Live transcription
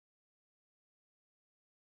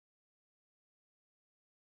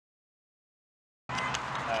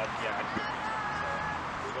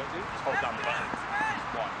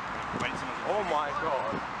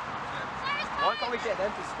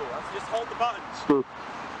Just hold the buttons.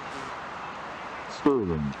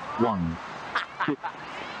 Stolen 1.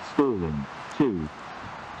 Stolen 2.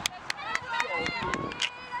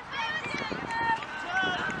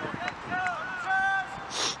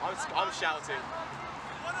 I'm shouting.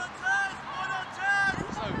 One on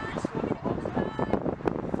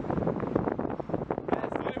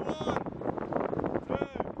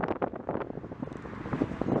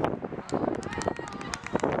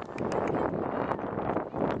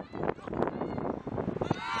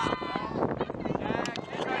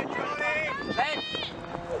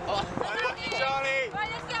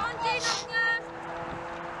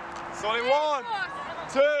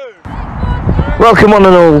turn! Welcome one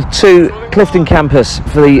and all to Clifton Campus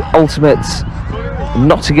for the ultimate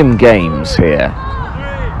Nottingham Games here.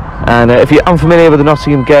 And if you're unfamiliar with the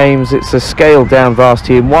Nottingham Games, it's a scaled down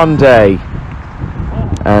varsity in one day.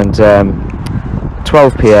 And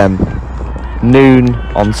 12 PM, noon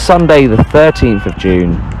on Sunday the 13th of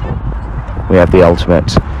June, we have the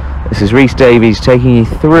ultimate. This is Reece Dacid taking you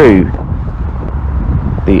through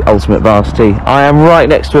the ultimate varsity. I am right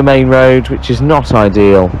next to a main road, which is not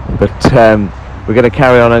ideal, but we're going to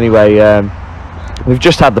carry on anyway. We've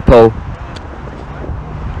just had the pull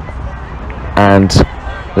and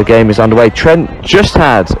the game is underway. Trent just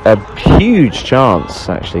had a huge chance,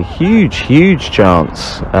 actually, huge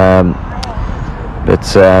chance, but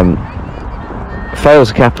fails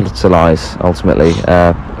to capitalise ultimately.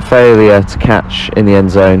 Failure to catch in the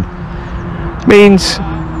end zone means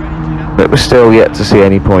that we're still yet to see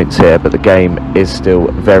any points here, but the game is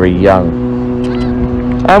still very young.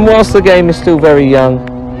 And whilst the game is still very young,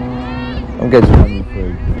 I'm going to run you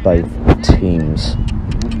through both teams.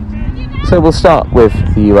 So we'll start with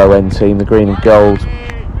the UoN team, the green and gold.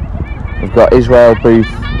 We've got Israel,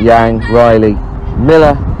 Booth, Yang, Riley,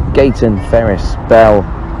 Miller, Gayton, Ferris, Bell,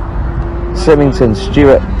 Symington,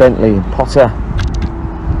 Stewart, Bentley, Potter,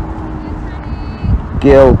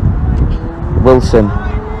 Gill, Wilson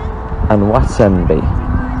and Wattenby.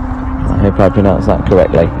 I hope I pronounced that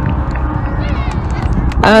correctly.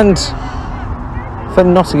 And for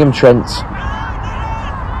Nottingham Trent,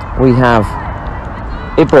 we have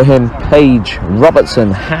Ibrahim, Page,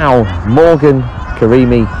 Robertson, Howe, Morgan,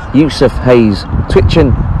 Karimi, Yusuf, Hayes,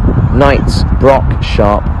 Twitchen, Knights, Brock,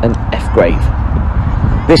 Sharp and F-Grave.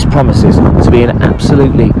 This promises to be an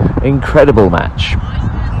absolutely incredible match.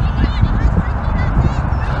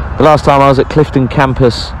 The last time I was at Clifton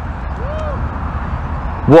Campus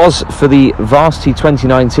was for the Varsity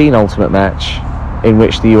 2019 Ultimate match, in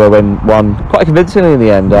which the UoN won quite convincingly in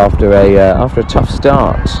the end after a tough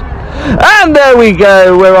start. And there we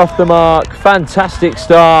go, we're off the mark. Fantastic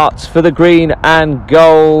start for the green and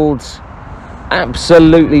gold.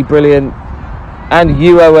 Absolutely brilliant. And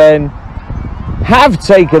UoN have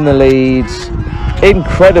taken the lead,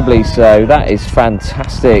 incredibly so. That is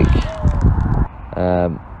fantastic.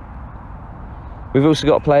 We've also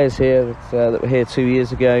got players here that were here 2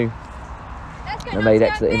 years ago. They made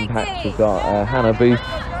excellent impact. We've got Hannah Booth,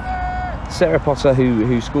 Sarah Potter,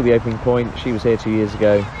 who scored the opening point. She was here 2 years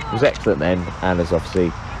ago. Was excellent then, and has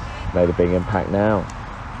obviously made a big impact now.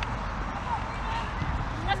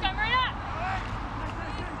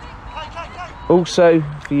 Also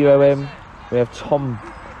for UoN, we have Tom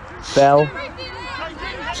Bell.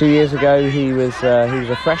 2 years ago, he was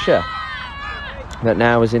a fresher, but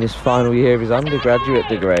now is in his final year of his undergraduate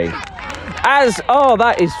degree.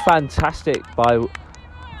 That is fantastic by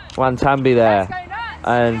Wantambi there,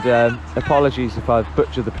 and apologies if I've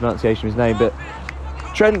butchered the pronunciation of his name, but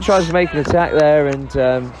Trent tries to make an attack there, and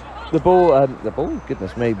the ball,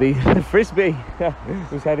 goodness me, the frisbee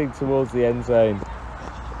was heading towards the end zone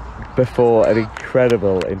before an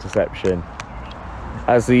incredible interception,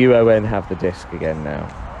 as the UoN have the disc again now.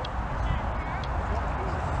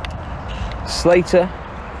 Slater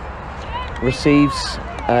receives,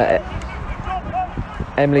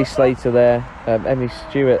 Emily Slater there, Emily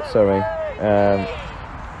Stewart, sorry,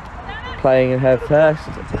 playing in her first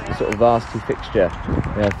sort of varsity fixture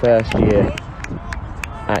in her first year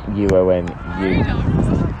at UoNU.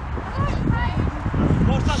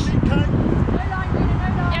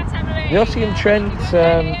 Nottingham Trent,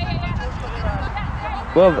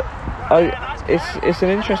 well, it's an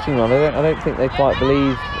interesting one. I don't think they quite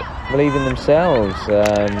believe in themselves.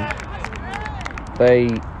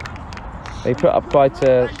 They put up quite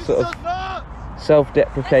a sort of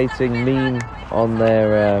self-deprecating meme on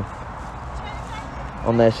their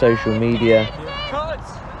social media.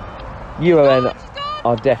 UoN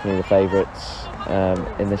are definitely the favourites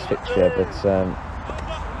in this fixture, but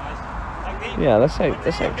yeah, let's hope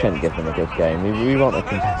Trent give them a good game. We want a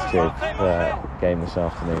competitive game this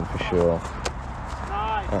afternoon for sure.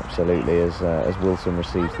 absolutely, as Wilson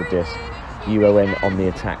receives the disc. UoN on the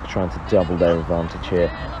attack, trying to double their advantage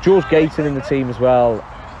here. George Gayton in the team as well.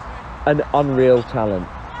 An unreal talent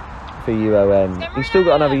for UoN. He's still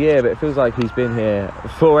got another year, but it feels like he's been here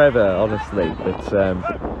forever, honestly. But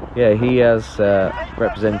yeah, he has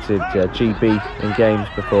represented GB in games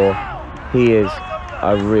before. He is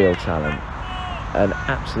a real talent, an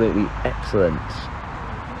absolutely excellent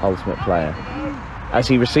ultimate player. As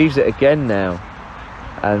he receives it again now,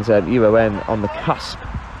 and UoN on the cusp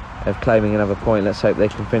of claiming another point. Let's hope they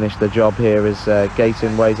can finish the job here as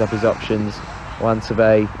Gayton weighs up his options. One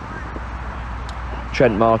survey.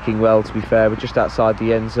 Trent marking well, to be fair. We're just outside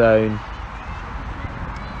the end zone.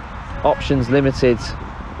 Options limited.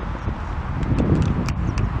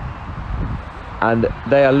 And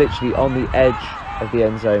they are literally on the edge of the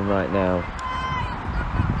end zone right now.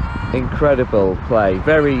 Incredible play.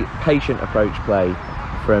 Very patient approach play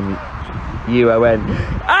from UoN.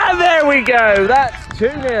 And there we go. That's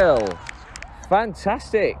 2-0.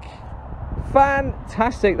 Fantastic.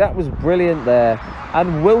 Fantastic. That was brilliant there.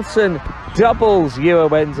 And Wilson doubles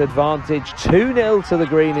UoN's advantage. 2-0 to the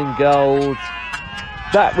green and gold.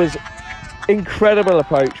 That was incredible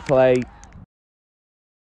approach play.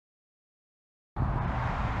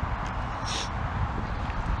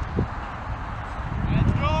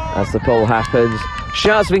 As the ball happens,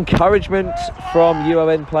 shouts of encouragement from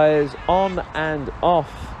UoN players on and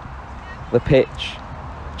off the pitch.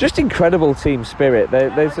 Just incredible team spirit.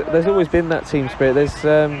 There's always been that team spirit.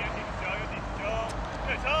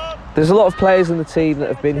 There's a lot of players in the team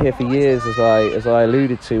that have been here for years, as I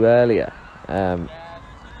alluded to earlier,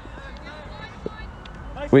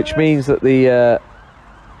 which means that the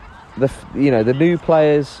new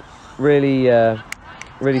players really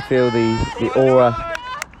feel the aura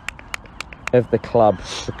of the club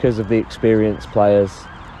because of the experienced players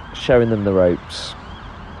showing them the ropes,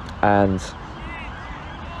 and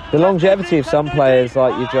the longevity of some players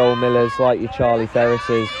like your Joel Millers, like your Charlie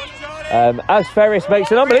Ferrises. As Ferris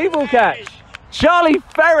makes an unbelievable catch. Charlie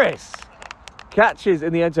Ferris catches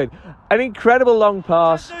in the end zone. An incredible long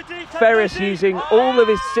pass. Ferris using all of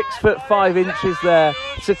his 6'5" there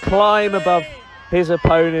to climb above his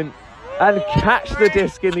opponent and catch the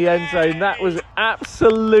disc in the end zone. That was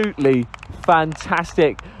absolutely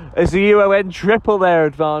fantastic. As the UoN triple their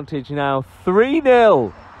advantage now.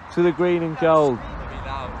 3-0 to the green and gold.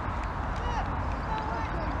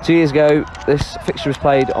 2 years ago, this fixture was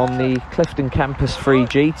played on the Clifton Campus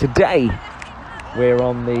 3G. Today, we're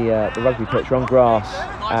on the rugby pitch, we're on grass,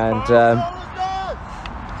 and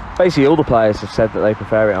basically all the players have said that they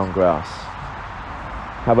prefer it on grass.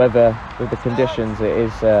 However, with the conditions, it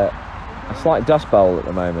is a slight dust bowl at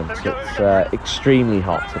the moment. It's extremely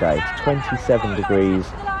hot today. It's 27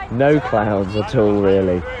 degrees, no clouds at all,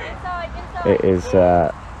 really.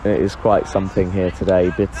 It is quite something here today,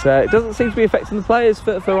 but it doesn't seem to be affecting the players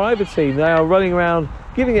for either team. They are running around,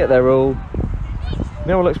 giving it their all.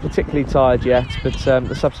 No one looks particularly tired yet, but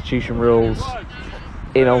the substitution rules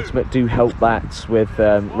in Ultimate do help that with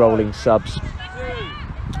rolling subs.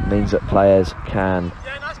 It means that players can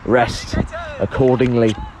rest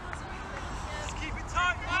accordingly.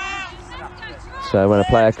 So when a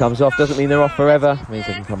player comes off, doesn't mean they're off forever. It means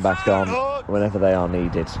they can come back on whenever they are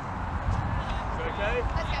needed.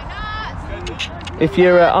 If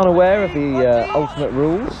you're unaware of the Ultimate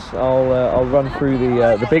rules, I'll run through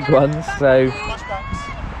the big ones. So,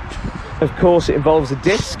 of course, it involves a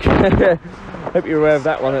disc. Hope you're aware of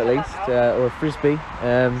that one at least, or a frisbee.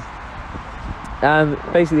 And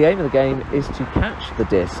basically, the aim of the game is to catch the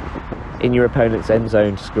disc in your opponent's end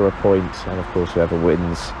zone to score a point. And of course, whoever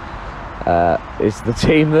wins is the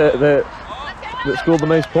team that scored the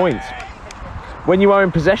most points. When you are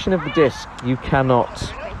in possession of the disc, you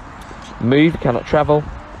cannot move, cannot travel.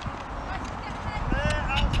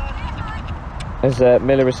 As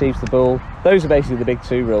Miller receives the ball, those are basically the big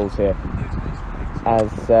two rules here.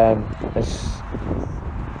 As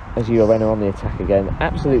UoN are on the attack again,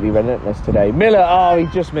 absolutely relentless today. Miller, oh, he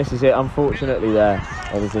just misses it, unfortunately there,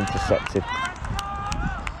 and is intercepted.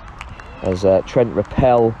 As Trent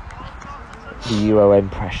repel the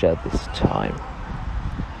UoN pressure this time.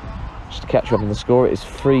 Just to catch up on the score, it is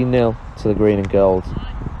 3-0 to the green and gold.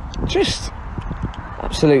 Just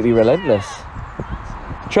absolutely relentless.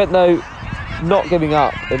 Trent, though, not giving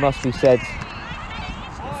up, it must be said.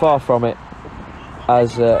 Far from it,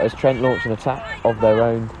 as Trent launch an attack of their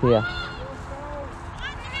own here.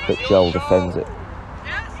 But Joel defends it.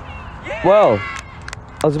 Well,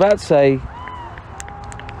 I was about to say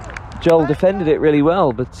Joel defended it really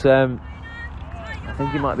well, but I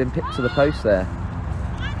think he might have been pipped to the post there.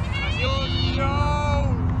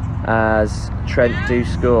 As Trent do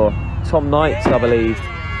score. Tom Knight, I believe,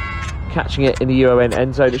 catching it in the UoN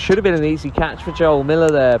end zone. It should have been an easy catch for Joel Miller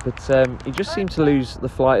there, but he just seemed to lose the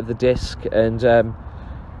flight of the disc, and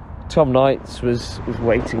Tom Knight was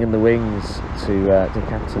waiting in the wings to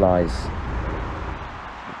capitalise.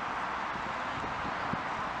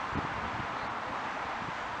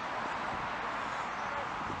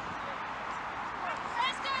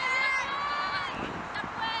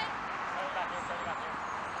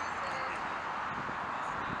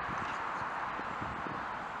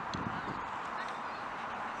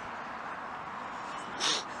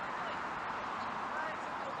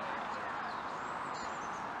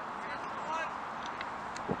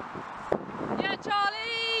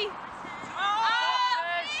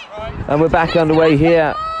 And we're back underway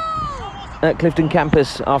here at Clifton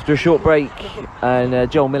Campus after a short break,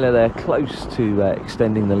 and Joel Miller there close to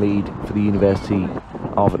extending the lead for the University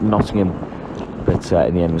of Nottingham, but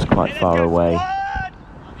in the end was quite far away.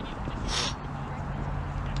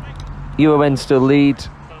 UoN still lead.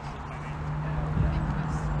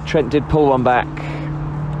 Trent did pull one back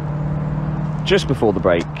just before the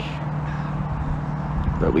break,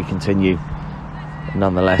 but we continue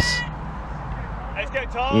nonetheless.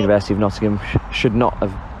 University of Nottingham should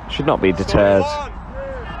not be deterred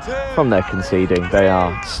from their conceding. They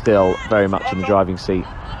are still very much in the driving seat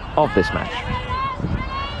of this match.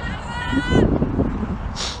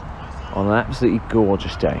 On an absolutely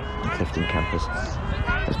gorgeous day at Clifton Campus,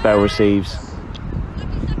 as bell receives.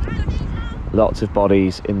 Lots of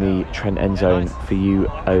bodies in the Trent end zone for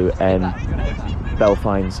UoN. Bell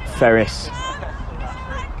finds Ferris,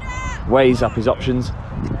 weighs up his options,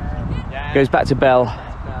 goes back to Bell.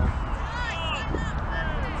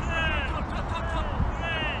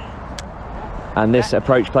 And this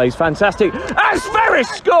approach play is fantastic. As Ferris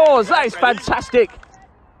scores! That is fantastic.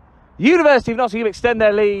 University of Nottingham extend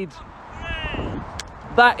their lead.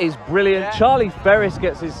 That is brilliant. Charlie Ferris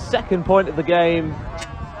gets his second point of the game.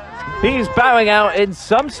 He is bowing out in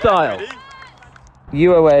some style.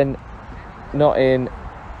 UoN not in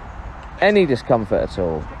any discomfort at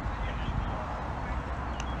all.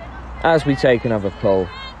 As we take another pull.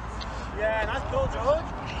 Yeah, nice pull, George.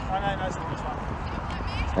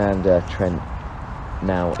 And Trent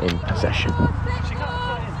now in possession.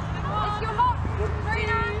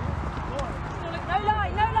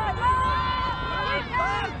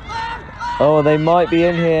 Oh, they might be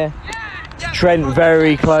in here. Trent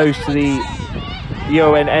very close to the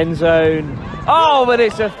UoN end zone. Oh, but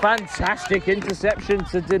it's a fantastic interception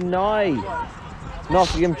to deny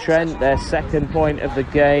Nottingham Trent their second point of the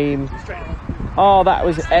game. Oh, that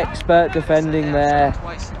was expert defending there.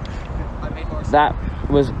 That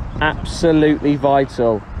was absolutely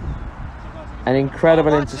vital. An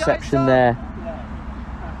incredible interception there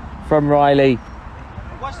from Riley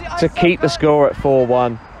to keep the score at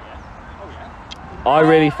 4-1. I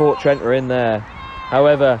really thought Trent were in there.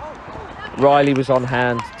 However, Riley was on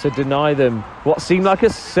hand to deny them what seemed like a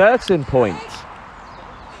certain point.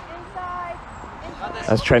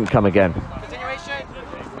 As Trent come again. Continuation.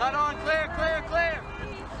 Not on. Clear, clear, clear.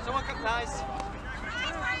 Someone come, nice.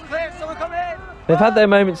 Clear, someone come in. They've had their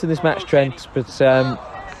moments in this match, Trent, but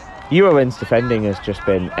UoN's defending has just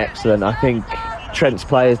been excellent. I think Trent's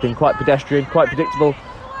play has been quite pedestrian, quite predictable,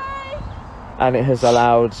 and it has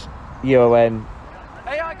allowed UoN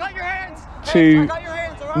to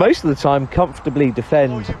most of the time comfortably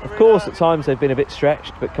defend. Of course, at times they've been a bit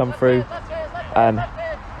stretched, but come through and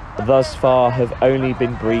thus far have only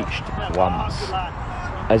been breached once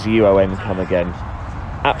as UoN come again.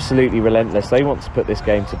 Absolutely relentless. They want to put this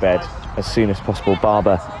game to bed as soon as possible.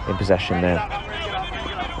 Barber in possession now.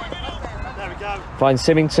 Finds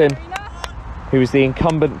Symington, who is the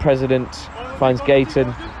incumbent president. Finds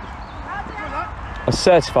Gayton, a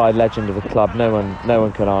certified legend of the club. No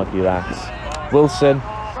one can argue that. Wilson,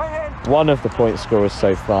 one of the point scorers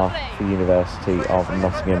so far for University of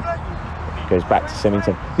Nottingham. Goes back to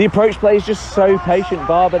Symington. The approach play is just so patient.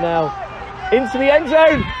 Barber now into the end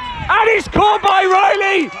zone, and it's caught by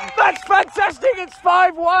Riley. That's fantastic. It's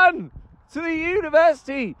 5-1 to the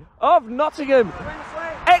University of Nottingham.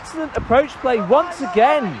 Excellent approach play once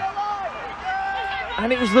again,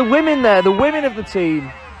 and it was the women there, the women of the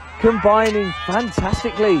team, combining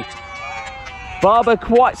fantastically. Barber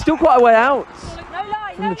still quite a way out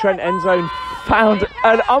from the Trent end zone. Found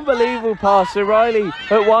an unbelievable pass to Riley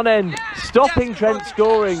at one end, stopping Trent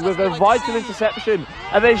scoring with a vital interception,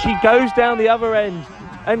 and then she goes down the other end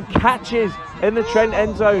and catches in the Trent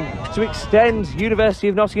end zone to extend University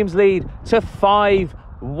of Nottingham's lead to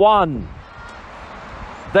 5-1.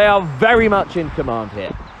 They are very much in command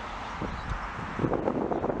here.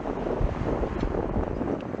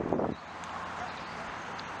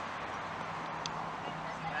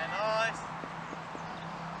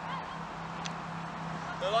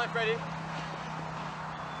 No life ready.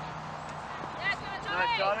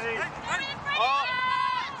 Nice, Johnny. Oh.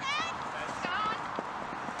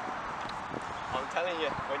 I'm telling you,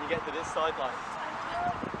 when you get to this sideline.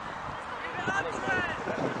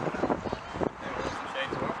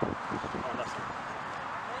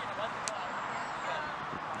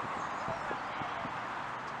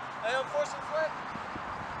 Hey, unfortunate threat.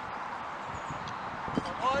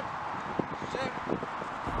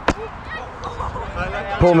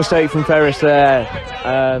 Poor mistake from Ferris there.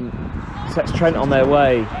 Sets Trent on their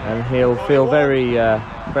way, and he'll feel very,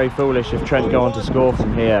 very foolish if Trent go on to score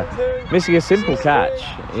from here. Missing a simple catch,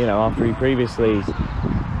 you know, after he previously,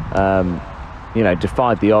 you know,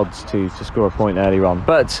 defied the odds to score a point earlier on.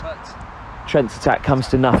 But Trent's attack comes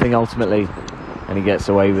to nothing ultimately, and he gets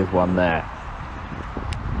away with one there.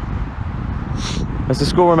 As the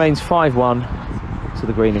score remains 5-1 to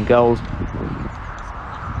the green and gold.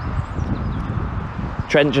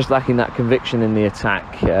 Trent just lacking that conviction in the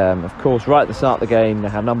attack. Of course, right at the start of the game, they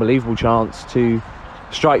had an unbelievable chance to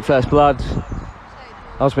strike first blood.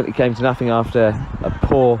 Ultimately came to nothing after a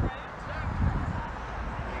poor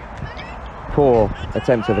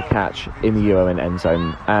attempt of a catch in the UoN end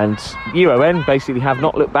zone. And UoN basically have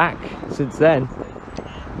not looked back since then.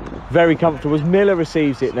 Very comfortable as Miller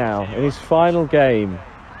receives it now in his final game.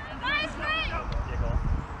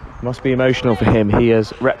 Must be emotional for him. He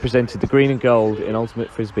has represented the green and gold in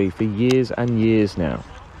Ultimate Frisbee for years and years now.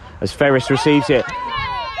 As Ferris receives it.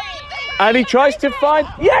 And he tries to find...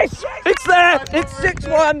 Yes! It's there! It's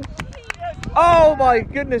 6-1! Oh my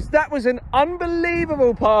goodness, that was an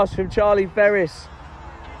unbelievable pass from Charlie Ferris.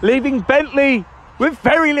 Leaving Bentley with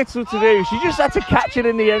very little to do. She just had to catch it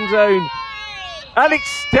in the end zone and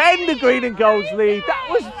extend the green and gold's lead. That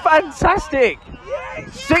was fantastic!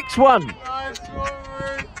 6-1.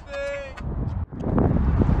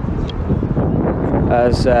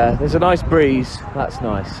 As there's a nice breeze, that's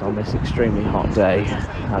nice on this extremely hot day.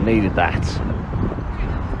 I needed that.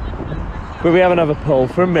 But we have another pull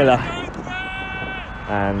from Miller.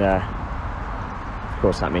 And of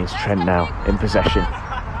course that means Trent now in possession.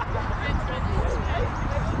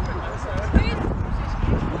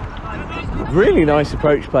 Really nice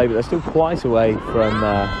approach play, but they're still quite away from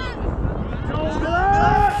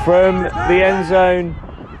the end zone.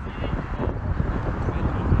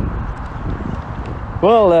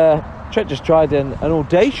 Well, Trent just tried an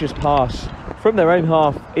audacious pass from their own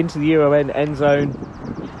half into the UoN end zone.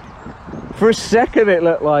 For a second it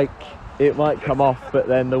looked like it might come off, but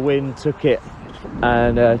then the wind took it,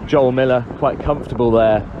 and Joel Miller, quite comfortable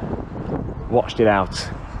there, watched it out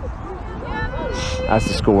as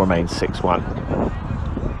the score remains 6-1.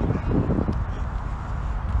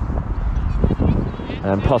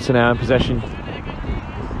 And Potter now in possession.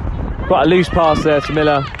 Quite a loose pass there to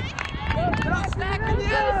Miller.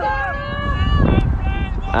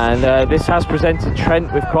 And this has presented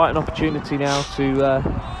Trent with quite an opportunity now to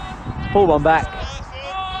pull one back.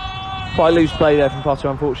 Quite a loose play there from Potter,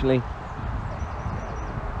 unfortunately.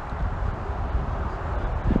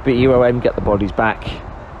 But UoN get the bodies back.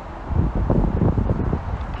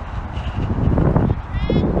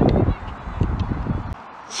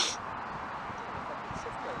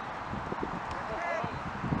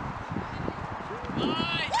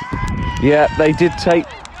 Yeah, they did take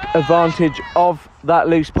advantage of that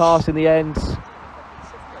loose pass in the end.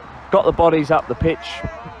 Got the bodies up the pitch,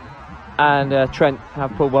 and Trent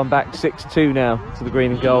have pulled one back. 6-2 now to the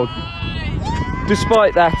green and gold.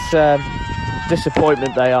 Despite that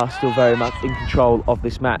disappointment, they are still very much in control of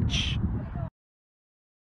this match.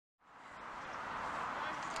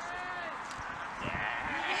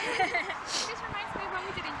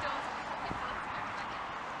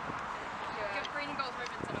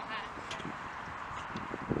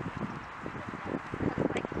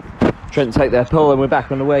 Trent take their pull, and we're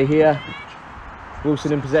back on the way here.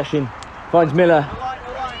 Wilson in possession, finds Miller,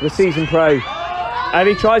 the season pro, and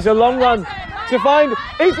he tries a long run to find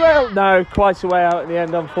Israel. No, quite a way out in the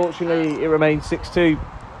end, unfortunately. It remains 6-2.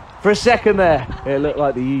 For a second there, it looked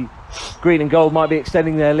like the green and gold might be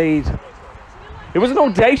extending their lead. It was an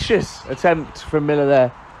audacious attempt from Miller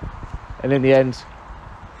there, and in the end,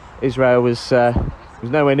 Israel was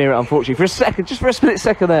nowhere near it, unfortunately. For a second, just for a split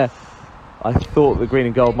second there, I thought the green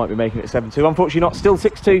and gold might be making it 7-2. Unfortunately not, still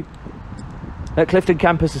 6-2 at Clifton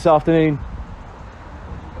Campus this afternoon.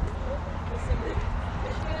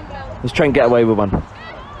 Let's try and get away with one.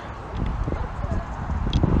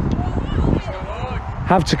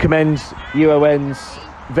 Have to commend UoN's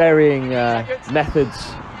varying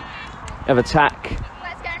methods of attack.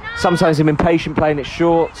 Sometimes they're impatient playing it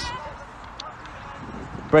short,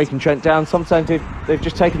 breaking Trent down. Sometimes they've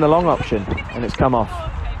just taken the long option and it's come off.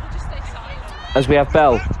 as we have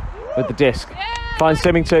Bell with the disc. Finds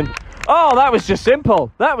Symington. Oh, that was just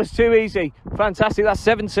simple. That was too easy. Fantastic. That's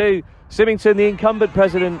 7-2. Symington, the incumbent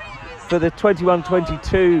president for the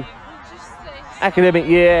 21-22 academic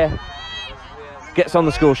year, gets on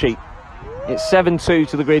the score sheet. It's 7-2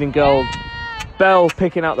 to the green and gold. Bell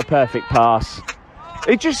picking out the perfect pass.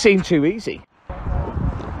 It just seemed too easy.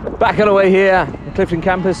 Back on the way here at Clifton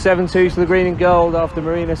Campus, 7-2 to the green and gold after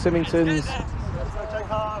Marina Symington's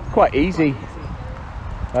quite easy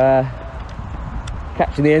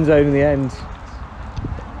catching the end zone in the end.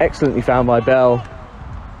 Excellently found by Bell.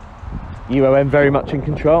 UoN very much in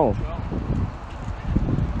control.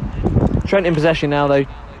 Trent in possession now though,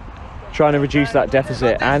 trying to reduce that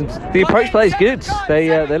deficit, and the approach play is good.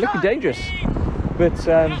 They're looking dangerous, but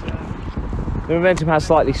the momentum has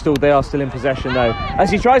slightly stalled. They are still in possession though, as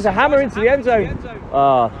he tries to hammer into the end zone.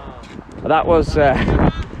 That was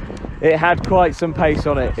it had quite some pace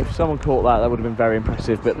on it. If someone caught that, that would have been very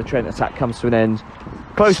impressive, but the Trent attack comes to an end.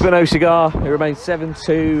 Close but no cigar. It remains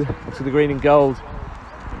 7-2 to the green and gold.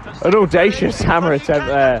 An audacious hammer attempt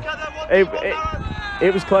there.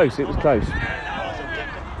 It was close, it was close.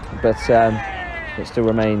 But it still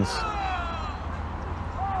remains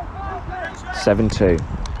 7-2.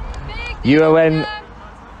 UoN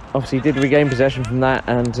obviously did regain possession from that,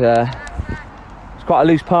 and it's quite a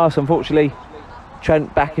loose pass, unfortunately.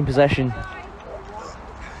 Trent back in possession.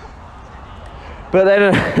 But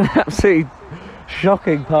then an absolutely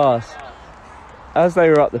shocking pass as they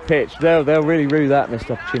were up the pitch. They'll really rue that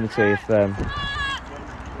missed opportunity if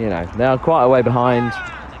you know, they are quite a way behind.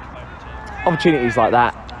 Opportunities like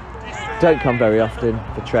that don't come very often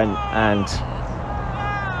for Trent, and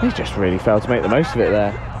he just really failed to make the most of it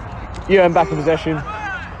there. UoN back in possession.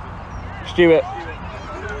 Stewart.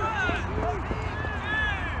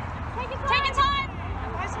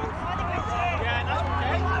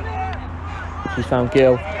 She's found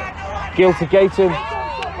Gill. Gill to Gayton.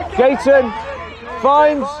 Gayton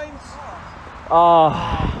finds.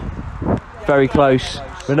 Very close.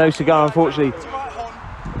 But no cigar, unfortunately.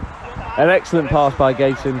 An excellent pass by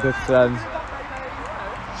Gayton, but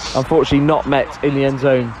unfortunately not met in the end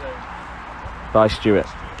zone by Stewart.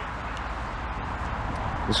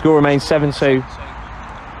 The score remains 7-2.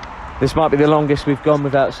 This might be the longest we've gone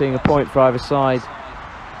without seeing a point for either side.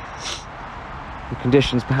 The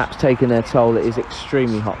conditions perhaps taking their toll. It is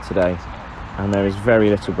extremely hot today, and there is very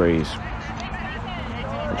little breeze.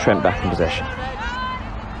 And Trent back in possession.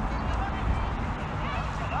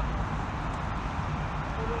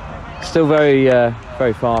 Still very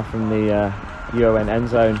far from the UoN end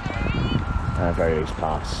zone. Very loose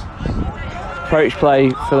pass. Approach play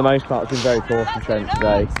for the most part has been very poor from Trent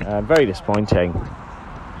today. Very disappointing,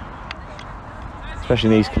 especially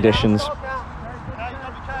in these conditions.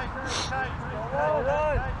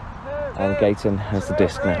 And Gayton has the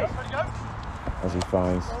disc now as he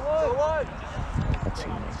finds a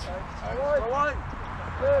teammate.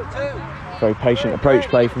 Very patient approach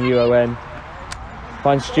play from UoN.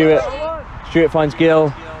 Finds Stewart. Stewart finds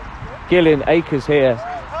Gill. Gill in acres here.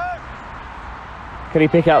 Can he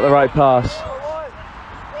pick out the right pass?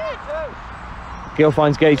 Gill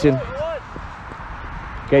finds Gayton.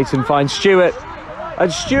 Gayton finds Stewart.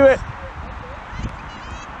 And Stewart.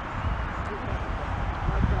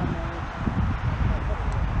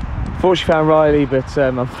 Fortunately found Riley, but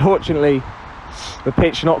unfortunately the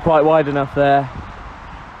pitch not quite wide enough there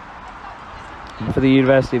for the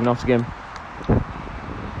University of Nottingham.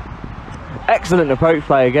 Excellent approach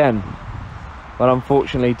play again, but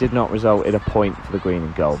unfortunately did not result in a point for the green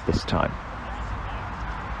and gold this time.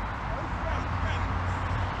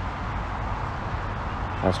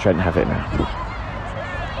 As Trent have it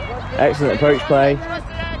now. Excellent approach play.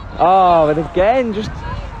 But again, just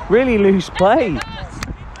really loose play.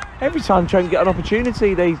 Every time Trent get an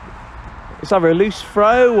opportunity, it's either a loose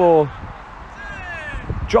throw or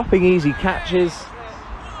dropping easy catches.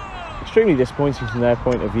 Extremely disappointing from their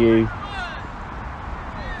point of view,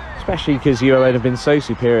 especially because UoN have been so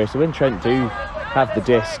superior. So when Trent do have the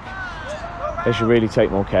disc, they should really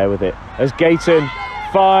take more care with it. As Gayton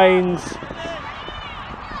finds.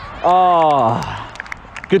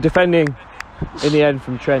 Good defending in the end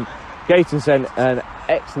from Trent. Gayton sent an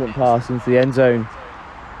excellent pass into the end zone,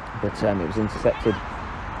 but it was intercepted,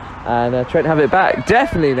 and Trent have it back.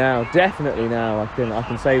 Definitely now I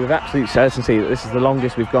can say with absolute certainty that this is the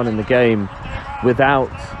longest we've gone in the game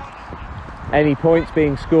without any points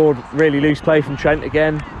being scored. Really loose play from Trent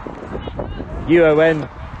again. UoN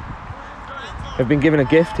have been given a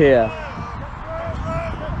gift here.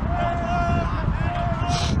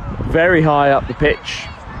 Very high up the pitch.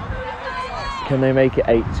 Can they make it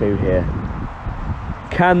 8-2 here?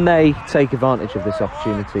 Can they take advantage of this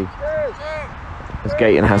opportunity? As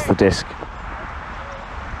Gayton has the disc.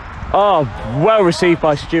 Oh, well received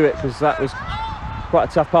by Stewart, because that was quite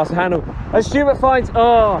a tough pass to handle. And Stewart finds,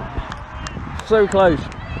 oh, so close.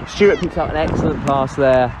 Stewart picks up an excellent pass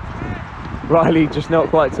there. Riley just not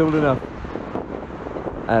quite tall enough,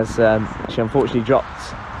 as she unfortunately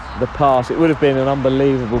dropped the pass. It would have been an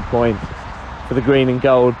unbelievable point for the green and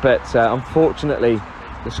gold, but unfortunately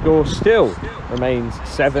the score still remains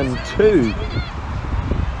 7-2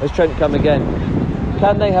 as Trent come again.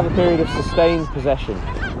 Can they have a period of sustained possession?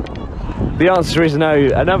 The answer is no.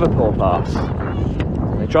 Another poor pass.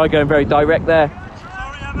 They tried going very direct there,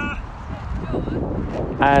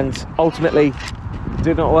 and ultimately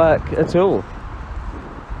did not work at all.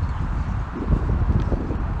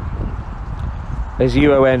 There's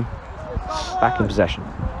UoN back in possession.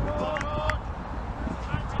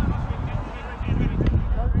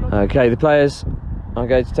 Okay, the players are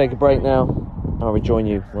going to take a break now. I'll rejoin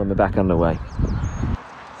you when we're back underway.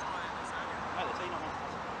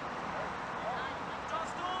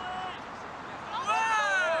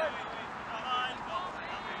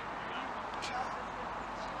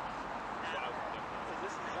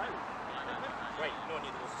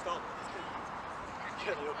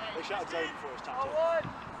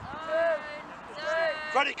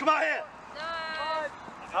 Freddie, come out here!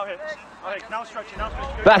 Now stretching.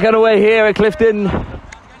 Back underway here at Clifton.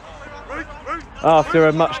 After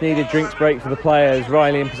a much needed drinks break for the players,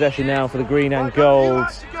 Riley in possession now for the green and gold.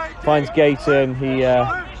 Finds Gayton. He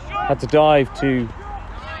had to dive to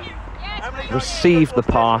receive the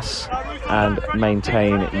pass and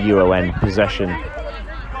maintain UoN possession.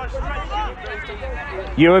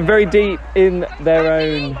 UoN very deep in their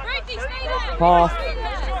own half,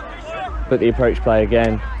 but the approach play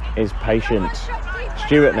again is patient.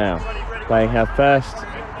 Stewart now playing her first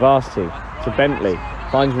varsity to Bentley,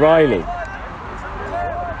 finds Riley.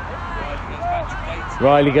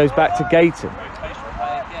 Riley goes back to Gayton.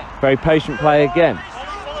 Very patient play again.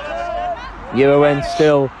 UoN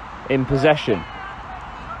still in possession.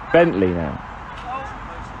 Bentley now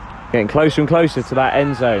getting closer and closer to that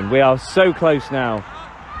end zone. We are so close now.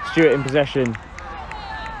 Stewart in possession.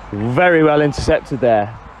 Very well intercepted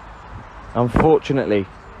there. Unfortunately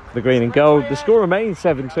for the green and gold, the score remains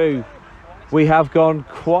 7-2. We have gone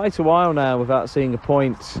quite a while now without seeing a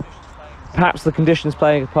point. Perhaps the conditions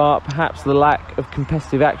playing a part, perhaps the lack of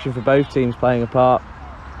competitive action for both teams playing a part.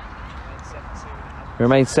 It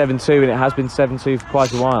remains 7-2, and it has been 7-2 for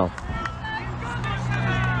quite a while.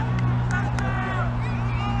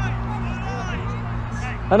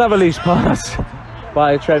 Another loose pass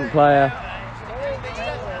by a Trent player.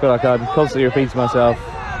 I feel like I'm constantly repeating myself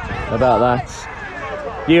about that.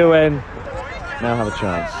 UoN now have a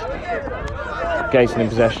chance. Gayton in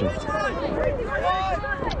possession.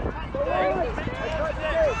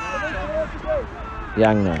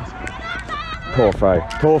 Yang now. Poor throw.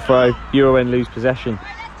 Poor throw. UoN lose possession.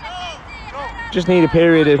 Just need a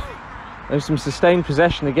period of some sustained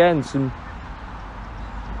possession again, some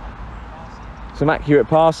accurate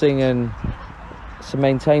passing and some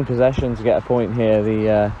maintained possession to get a point here.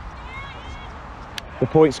 The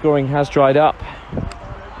point scoring has dried up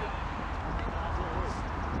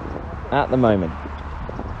at the moment.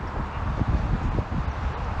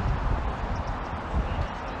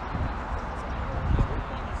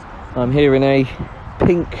 I'm here in a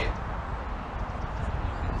pink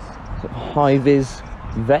sort of high-vis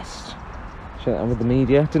vest. Shared that with the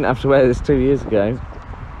media. Didn't have to wear this 2 years ago.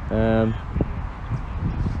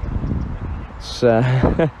 It's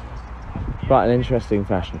quite an interesting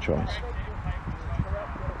fashion choice.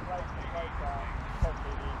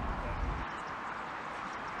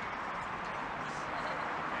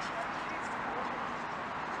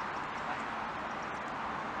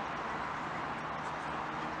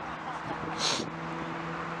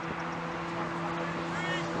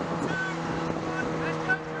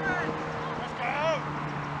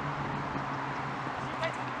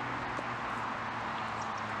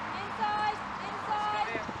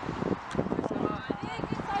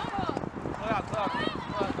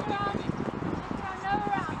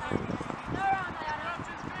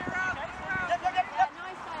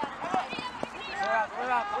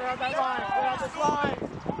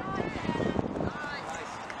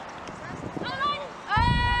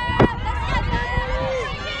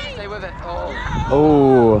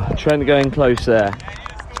 Oh, Trent going close there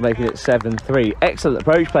to making it 7-3. Excellent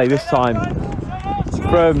approach play this time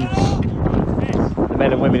from the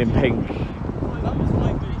men and women in pink.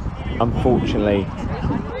 Unfortunately,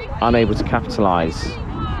 unable to capitalise.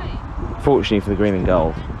 Fortunately for the green and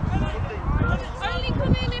gold.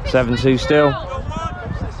 7-2 still.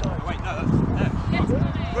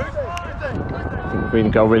 Green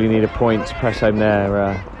and gold really need a point to press home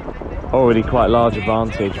their already quite large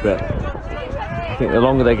advantage, but I think the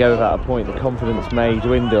longer they go without a point, the confidence may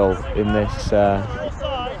dwindle in this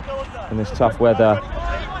tough weather.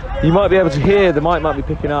 You might be able to hear the mic might be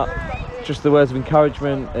picking up just the words of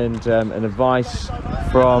encouragement and advice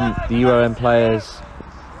from the UoN players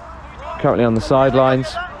currently on the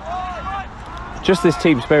sidelines. Just this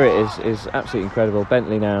team spirit is absolutely incredible.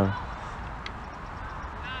 Bentley now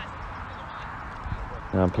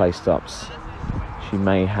play stops. She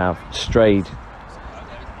may have strayed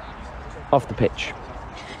off the pitch.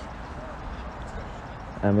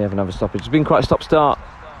 And we have another stoppage. It's been quite a stop-start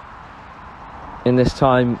in this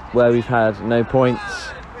time where we've had no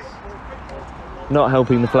points. Not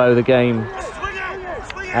helping the flow of the game.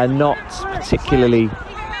 And not particularly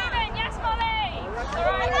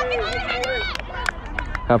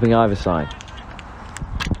helping either side.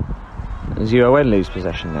 As UoN lose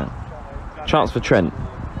possession now. Chance for Trent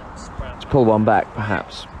to pull one back,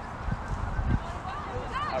 perhaps.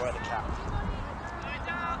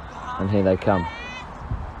 And here they come.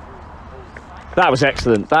 That was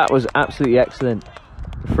excellent. That was absolutely excellent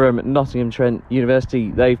from Nottingham Trent University.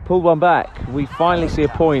 They've pulled one back. We finally see a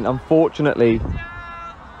point. Unfortunately,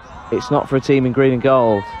 it's not for a team in green and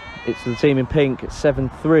gold. It's the team in pink at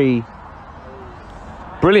 7-3.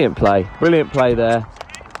 Brilliant play there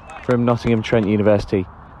from Nottingham Trent University.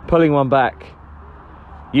 Pulling one back.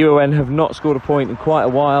 UoN have not scored a point in quite a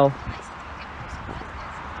while.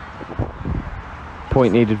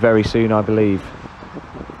 Point needed very soon, I believe,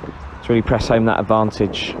 to really press home that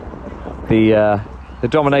advantage. The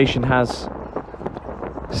domination has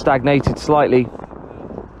stagnated slightly,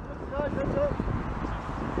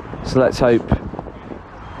 so let's hope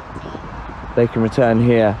they can return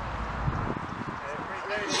here.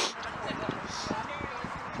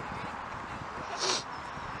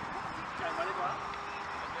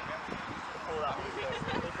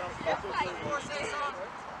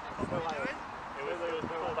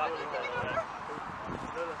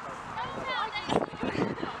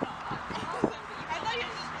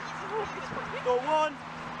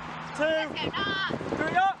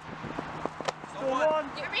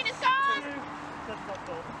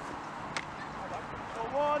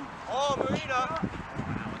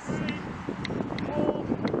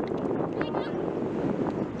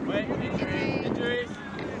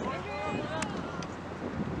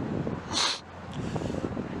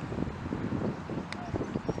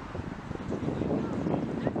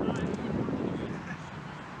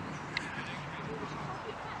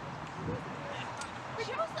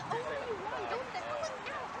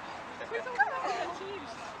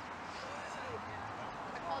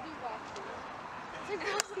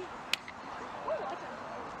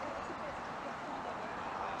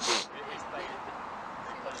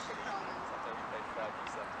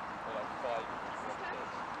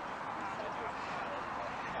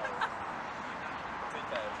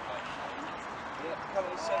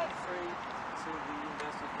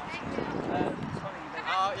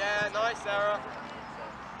 Oh yeah, nice Sarah.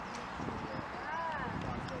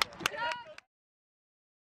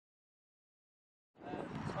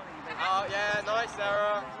 Oh yeah, nice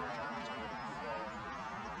Sarah.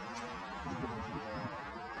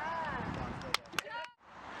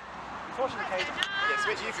 Yeah,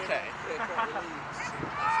 switch you for K.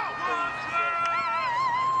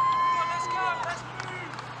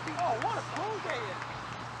 Oh, what a ball game!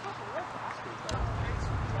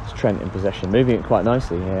 It's Trent in possession, moving it quite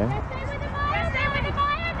nicely here.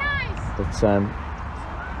 But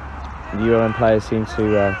the UoN players seem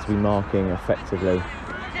to be marking effectively.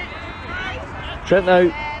 Trent,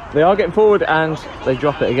 though, they are getting forward and they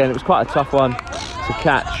drop it again. It was quite a tough one to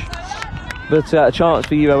catch, but a chance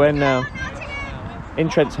for UoN now in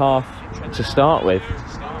Trent's half to start with.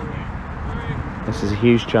 This is a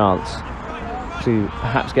huge chance to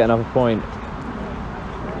perhaps get another point.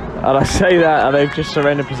 And I say that, and they've just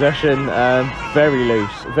surrendered possession. Very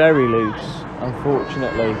loose,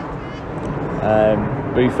 unfortunately.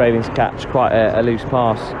 Boo failing to catch quite a loose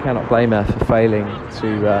pass. Cannot blame her for failing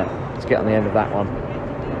to get on the end of that one.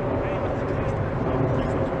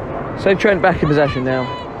 So Trent back in possession now.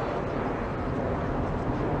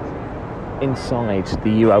 Inside the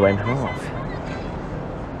UoN half.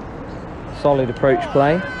 Solid approach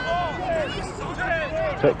play.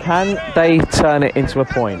 But can they turn it into a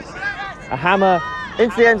point? A hammer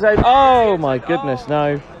into the end zone. Oh my goodness,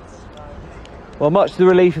 no. Well, much to the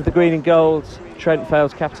relief of the green and gold, Trent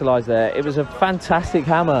failed to capitalise there. It was a fantastic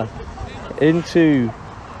hammer into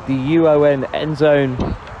the UoN end zone.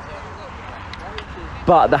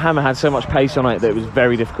 But the hammer had so much pace on it that it was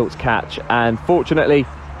very difficult to catch. And fortunately,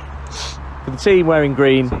 For the team wearing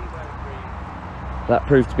green, that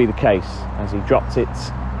proved to be the case as he dropped it,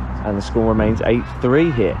 and the score remains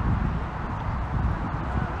 8-3 here.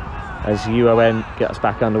 As UoN get us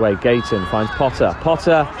back underway, Gayton finds Potter.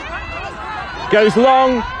 Potter goes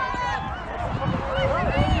long.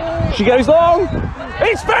 She goes long.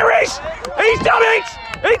 It's Ferris! He's done it!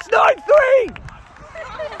 It's 9-3!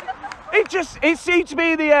 It seemed to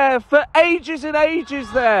be in the air for ages and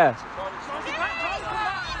ages there.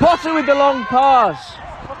 Potter with the long pass.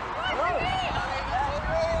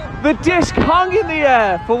 The disc hung in the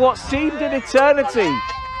air for what seemed an eternity.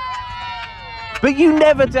 But you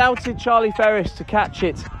never doubted Charlie Ferris to catch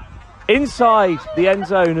it inside the end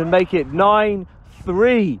zone and make it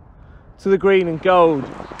 9-3 to the green and gold.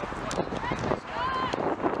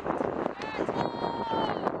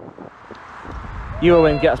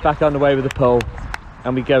 UoN gets back underway with the pull,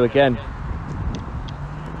 and we go again.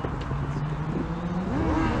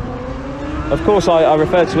 Of course, I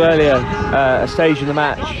referred to earlier a stage in the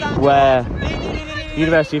match where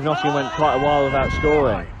University of Nottingham went quite a while without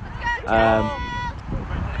scoring.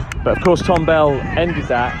 But of course, Tom Bell ended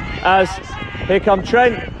that as here come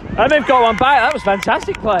Trent, and they've got one back. That was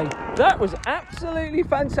fantastic play. That was absolutely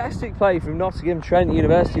fantastic play from Nottingham Trent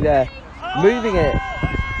University there, moving it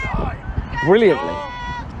brilliantly,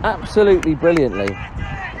 absolutely brilliantly.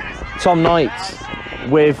 Tom Knight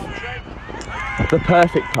with the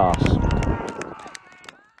perfect pass.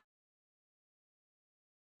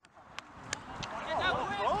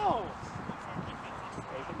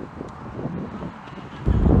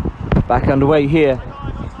 Back underway here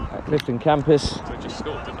at Clifton Campus.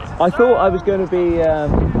 I thought I was going to be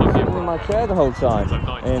sitting in my chair the whole time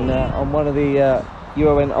on one of the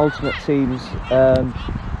UoN Ultimate Team's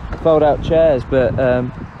fold-out chairs, but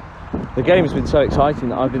the game has been so exciting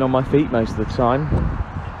that I've been on my feet most of the time,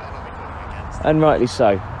 and rightly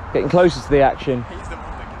so. Getting closer to the action,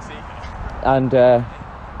 and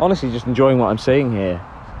honestly just enjoying what I'm seeing here.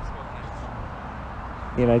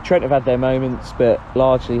 You know, Trent have had their moments, but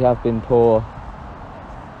largely have been poor.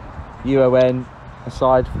 UoN,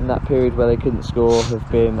 aside from that period where they couldn't score,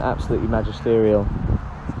 have been absolutely magisterial.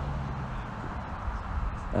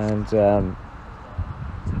 And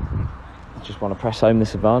just want to press home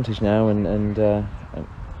this advantage now and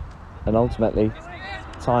ultimately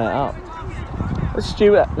tie it up. But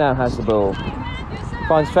Stewart now has the ball.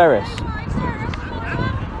 Finds Ferris.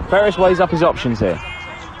 Ferris weighs up his options here.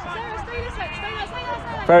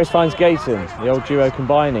 Ferris finds Gayton, the old duo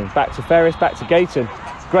combining. Back to Ferris, back to Gayton.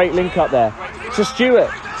 Great link up there. To Stewart.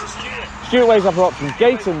 Stewart weighs up her options.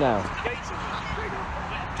 Gayton now.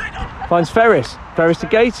 Finds Ferris. Ferris to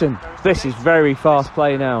Gayton. This is very fast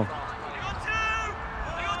play now.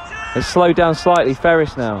 It's slowed down slightly.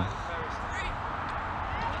 Ferris now.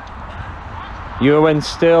 UoN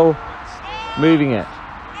still moving it.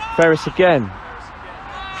 Ferris again.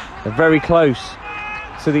 They're very close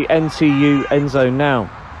to the NTU end zone now.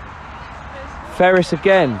 Ferris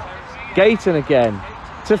again. Gayton again.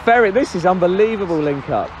 To Ferris. This is unbelievable link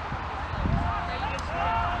up.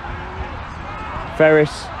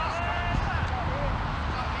 Ferris.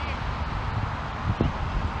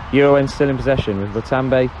 UoN still in possession with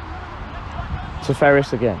Watambe. To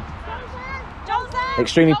Ferris again.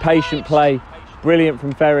 Extremely patient play. Brilliant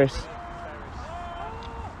from Ferris.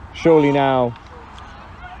 Surely now.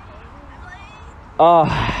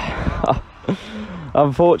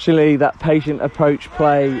 Unfortunately, that patient approach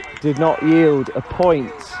play did not yield a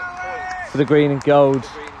point for the green and gold.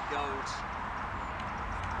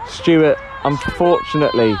 Stewart,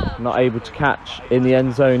 unfortunately, not able to catch in the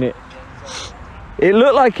end zone. It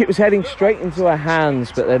looked like it was heading straight into her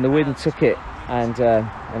hands, but then the wind took it and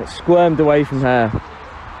it squirmed away from her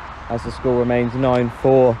as the score remains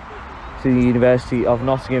 9-4 to the University of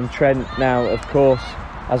Nottingham. Trent now, of course,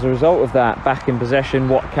 as a result of that, back in possession.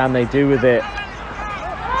 What can they do with it?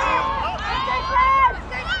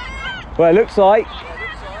 Well, it looks like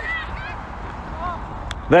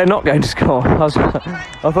they're not going to score. I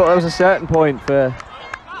thought that was a certain point for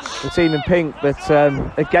the team in pink, but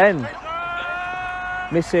again,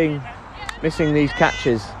 missing these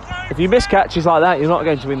catches. If you miss catches like that, you're not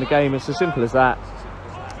going to win the game. It's as simple as that.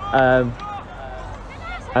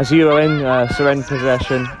 As UoN surrender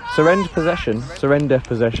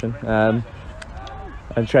possession,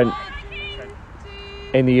 and Trent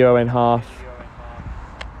in the UoN half.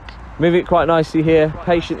 Moving it quite nicely here,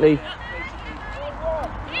 patiently.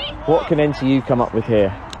 What can NTU come up with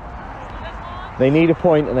here? They need a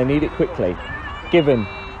point and they need it quickly, given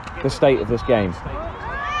the state of this game.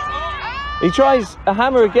 He tries a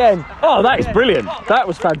hammer again. Oh, that is brilliant. That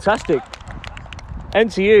was fantastic.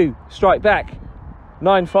 NTU strike back.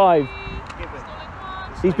 9-5.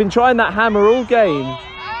 He's been trying that hammer all game,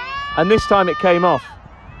 and this time it came off.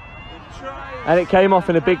 And it came off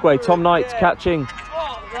in a big way. Tom Knight's catching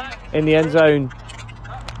in the end zone.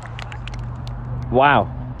 Wow,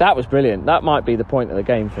 that was brilliant. That might be the point of the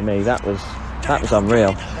game for me. That was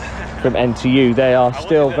unreal from NTU. They are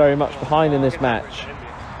still very much behind in this match,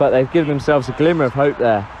 but they've given themselves a glimmer of hope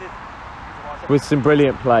there with some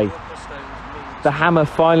brilliant play. The hammer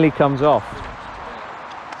finally comes off.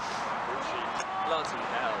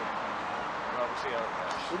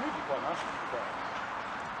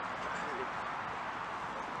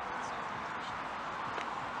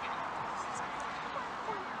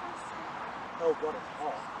 Oh god, it's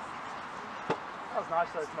hot. That was nice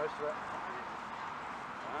though, most of it.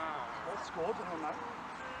 Wow. What scored on that?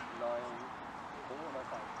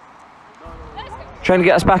 Trying to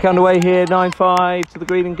get us back underway here, 9-5 to the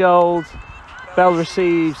green and gold. Bell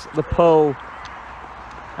receives the pull.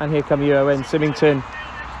 And here come UoN Symington.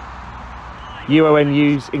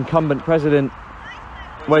 UoNU's incumbent president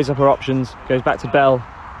weighs up her options, goes back to Bell.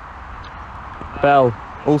 Bell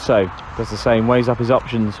also does the same, weighs up his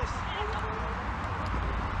options.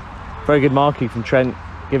 Very good marking from Trent,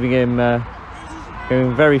 giving him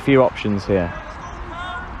very few options here.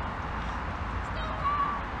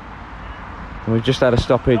 And we've just had a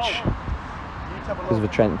stoppage because of a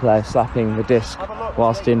Trent player slapping the disc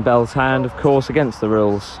whilst in Bell's hand, of course, against the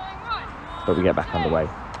rules. But we get back underway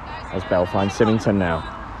as Bell finds Symington now.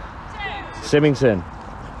 Symington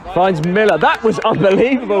finds Miller. That was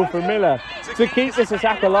unbelievable from Miller to keep this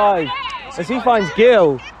attack alive as he finds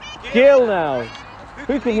Gill. Gill now.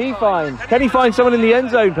 Who can he find? Can he find someone in the end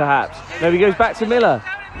zone perhaps? No, he goes back to Miller.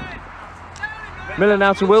 Miller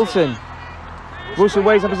now to Wilson. Wilson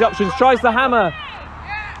weighs up his options, tries the hammer.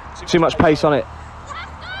 Too much pace on it.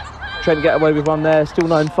 Trying to get away with one there. Still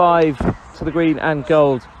 9-5 to the green and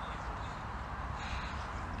gold.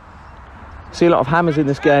 See a lot of hammers in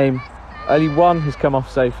this game. Only one has come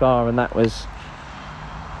off so far, and that was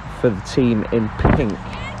for the team in pink.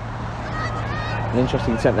 An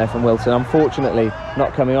interesting attempt there from Wilson. Unfortunately,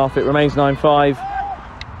 not coming off. It remains 9-5.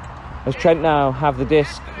 As Trent now have the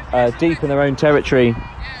disc deep in their own territory.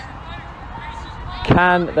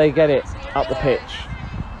 Can they get it up the pitch?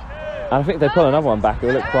 And I think if they pull another one back, it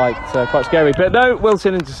will look quite scary. But no,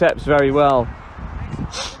 Wilson intercepts very well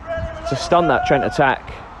to stun that Trent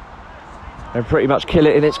attack and pretty much kill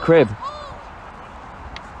it in its crib.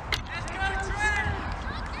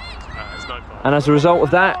 And as a result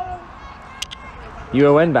of that,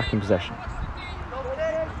 UoN back in possession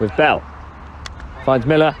with Bell. Finds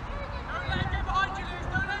Miller.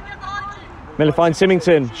 Miller finds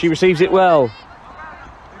Symington. She receives it well.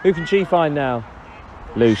 Who can she find now?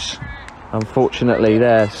 Loose. Unfortunately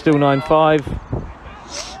there. Still 9-5.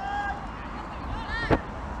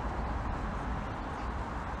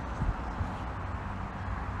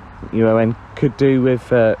 UoN could do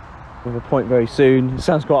with a point very soon. It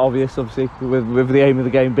sounds quite obvious, obviously, with the aim of the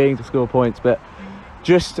game being to score points, but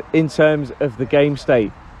just in terms of the game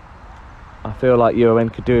state, I feel like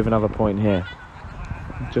UoN could do with another point here.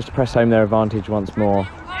 Just to press home their advantage once more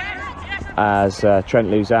as Trent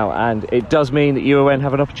lose out. And it does mean that UoN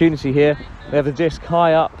have an opportunity here. They have the disc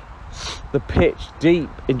high up the pitch, deep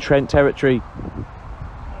in Trent territory.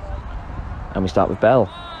 And we start with Bell.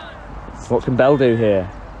 What can Bell do here?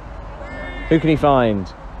 Who can he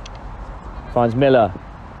find? Finds Miller.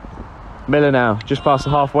 Miller now, just past the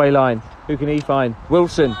halfway line. Who can he find?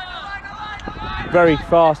 Wilson. Very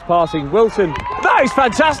fast passing. Wilson. That is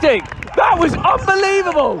fantastic. That was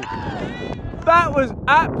unbelievable. That was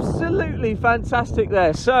absolutely fantastic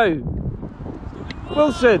there. So,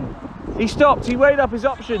 Wilson, he stopped. He weighed up his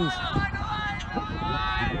options.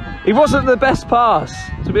 It wasn't the best pass,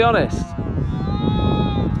 to be honest.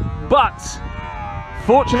 But,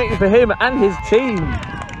 fortunately for him and his team,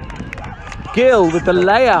 Gill with the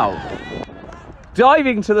layout,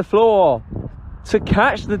 diving to the floor to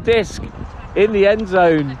catch the disc in the end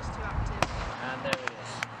zone. And there it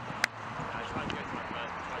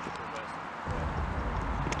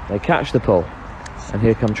is. They catch the pull, and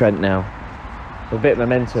here come Trent now with a bit of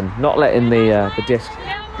momentum, not letting the disc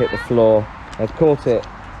hit the floor. They've caught it,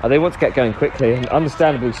 and they want to get going quickly, and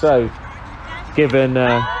understandably so, given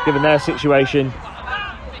their situation.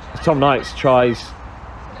 Tom Knight tries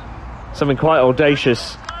something quite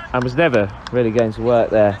audacious and was never really going to work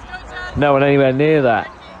there. No one anywhere near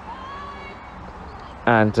that.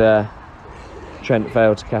 And Trent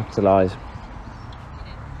failed to capitalise.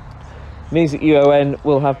 Means that UoN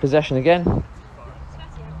will have possession again.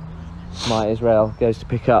 Maya Israel goes to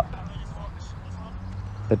pick up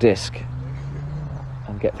the disc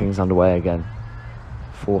and get things underway again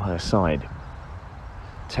for her side.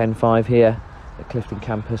 10-5 here at Clifton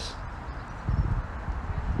Campus.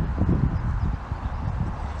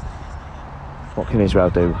 What can Israel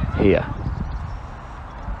do here?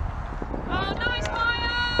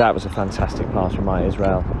 That was a fantastic pass from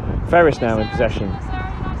Israel. Ferris now in possession.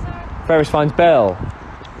 Ferris finds Bell.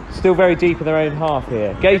 Still very deep in their own half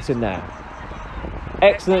here. Gayton now.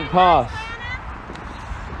 Excellent pass.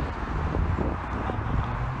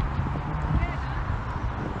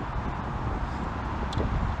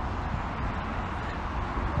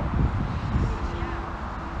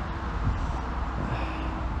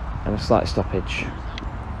 And a slight stoppage.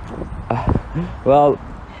 Well,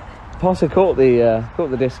 Potter caught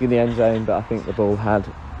the disc in the end zone, but I think the ball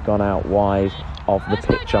had gone out wide of the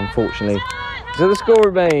pitch, unfortunately. So the score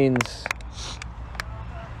remains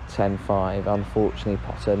 10-5. Unfortunately,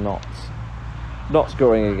 Potter not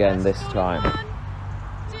scoring again this time.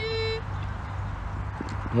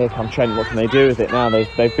 Here come Trent. What can they do with it now?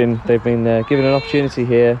 They've been given an opportunity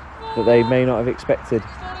here that they may not have expected.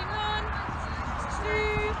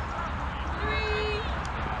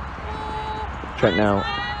 Trent now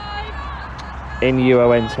in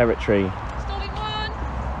UoN territory.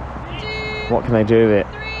 What can they do with it?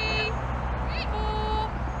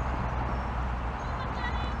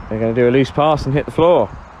 They're going to do a loose pass and hit the floor.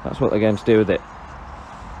 That's what they're going to do with it.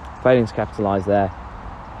 Failing to capitalise there.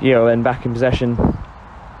 UoN back in possession.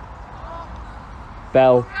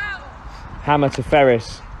 Bell. Hammer to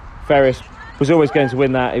Ferris. Ferris was always going to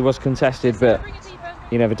win that. He was contested, but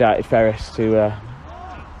he never doubted Ferris to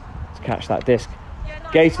catch that disc.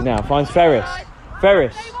 Gator now finds Ferris.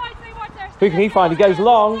 Ferris. Who can he find? He goes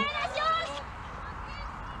long.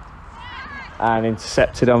 And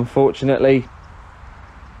intercepted, unfortunately.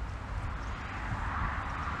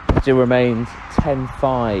 Still remains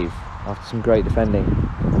 10-5 after some great defending.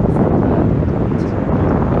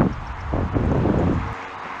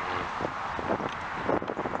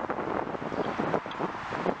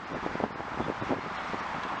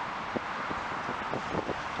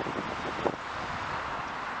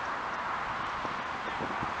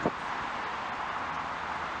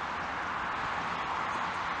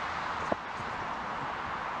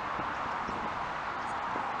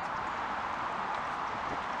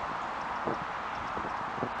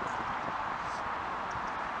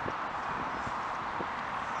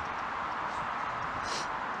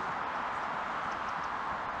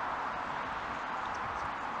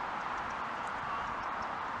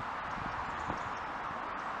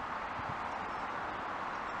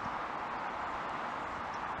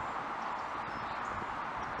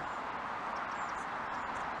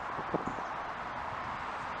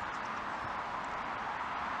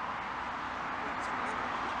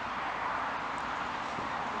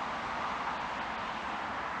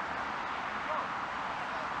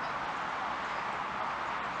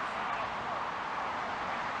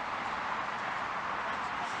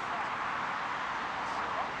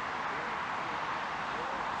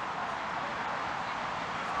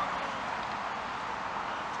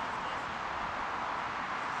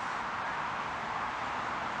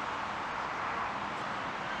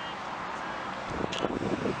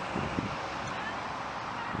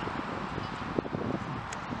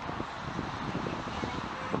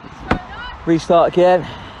 Restart again.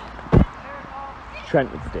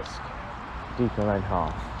 Trent with the disc. Deep in their own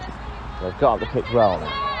half. They've got up the pitch well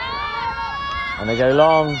now. And they go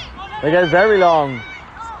long. They go very long.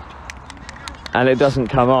 And it doesn't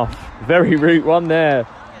come off. Very route one there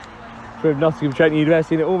from Nottingham Trent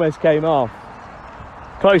University, and it almost came off.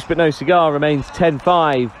 Close but no cigar. Remains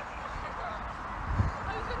 10-5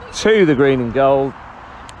 to the green and gold.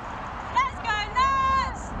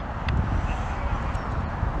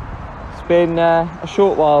 It's been a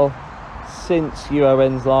short while since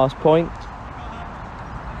UoN's last point.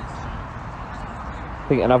 I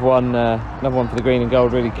think another one for the green and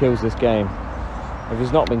gold really kills this game. If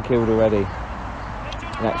it's not been killed already.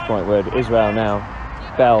 Next point word, Israel now.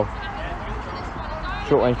 Bell.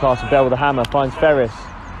 Short range pass to Bell with a hammer, finds Ferris.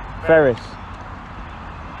 Ferris.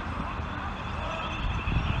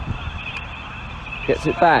 Gets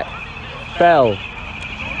it back. Bell.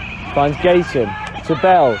 Finds Gayton to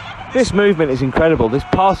Bell. This movement is incredible. This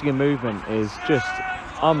passing and movement is just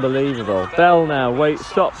unbelievable. Bell now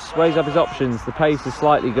stops, weighs up his options. The pace is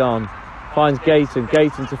slightly gone. Finds Gayton.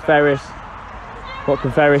 Gayton to Ferris. What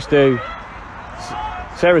can Ferris do?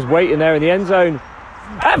 Sarah's waiting there in the end zone.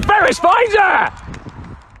 And Ferris finds her!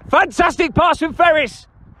 Fantastic pass from Ferris.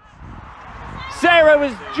 Sarah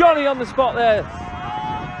was Johnny on the spot there.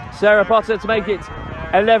 Sarah Potter to make it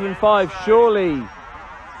 11-5.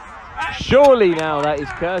 Surely now that is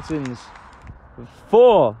curtains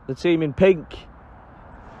for the team in pink.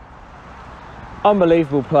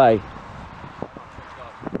 Unbelievable play.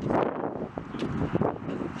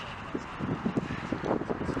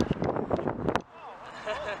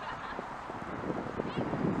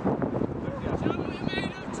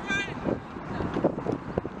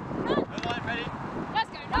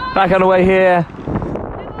 Back on the way here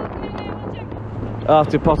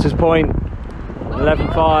after Potter's point.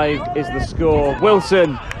 11-5 is the score.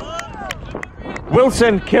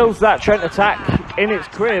 Wilson kills that Trent attack in its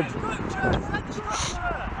crib.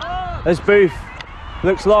 As Booth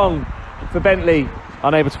looks long for Bentley,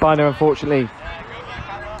 unable to find her unfortunately.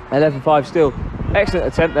 11-5 still. Excellent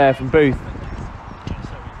attempt there from Booth.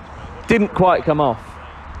 Didn't quite come off,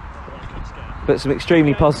 but some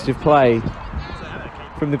extremely positive play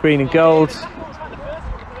from the green and gold.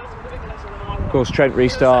 Of course, Trent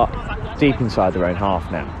restart deep inside their own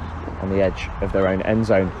half now, on the edge of their own end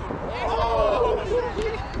zone.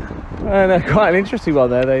 And quite an interesting one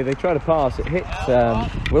there. They tried to pass. It hit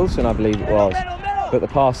Wilson, I believe it was, but the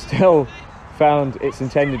pass still found its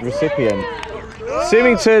intended recipient.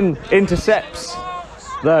 Symington intercepts,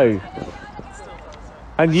 though,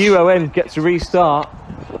 and UoN gets a restart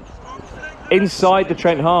inside the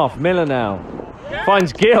Trent half. Miller now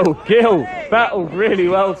finds Gill. Gill battled really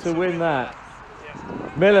well to win that.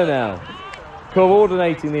 Miller now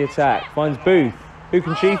coordinating the attack. Finds Booth. Who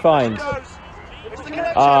can she find?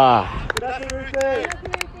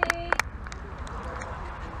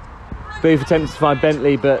 Booth attempts to find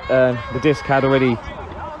Bentley, but the disc had already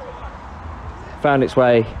found its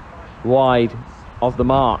way wide of the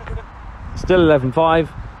mark. Still 11-5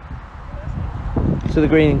 to the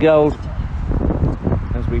green and gold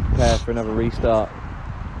as we prepare for another restart.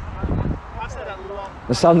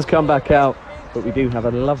 The sun's come back out, but we do have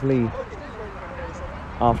a lovely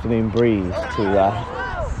afternoon breeze to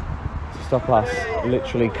stop us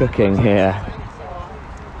literally cooking here.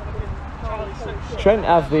 Trent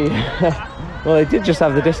have the well, they did just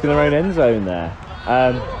have the disc in their own end zone there.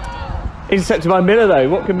 Intercepted by Miller though.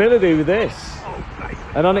 What can Miller do with this?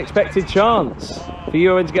 An unexpected chance for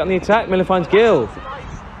UoN to get on the attack. Miller finds Gill.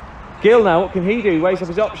 Gill now, what can he do? He weighs up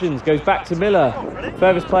his options, goes back to Miller.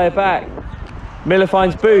 Furthest player back. Miller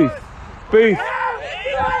finds Booth. Booth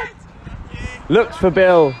looks for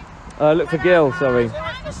Gill, sorry.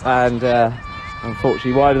 And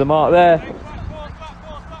unfortunately wide of the mark there.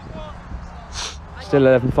 Still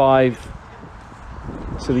 11-5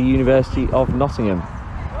 to the University of Nottingham.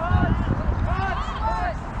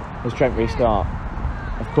 As Trent restart,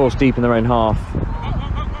 of course deep in their own half.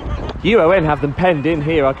 UoN have them penned in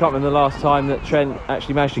here. I can't remember the last time that Trent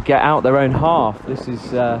actually managed to get out their own half. This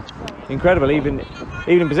is incredible, even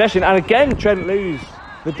in possession. And again, Trent lose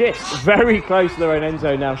the disc very close to their own end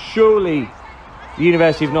zone now. Surely the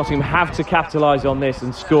University of Nottingham have to capitalise on this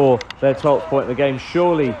and score their 12th point of the game.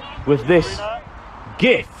 Surely with this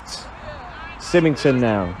gift. Symington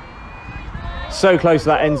now. So close to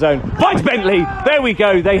that end zone. Finds Bentley. There we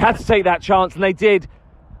go. They had to take that chance and they did.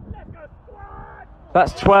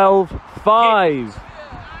 That's 12-5.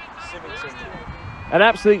 An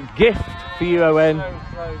absolute gift for UoN.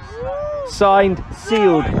 Signed,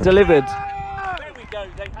 sealed, delivered.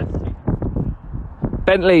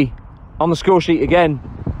 Bentley on the score sheet again.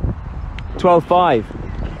 12-5.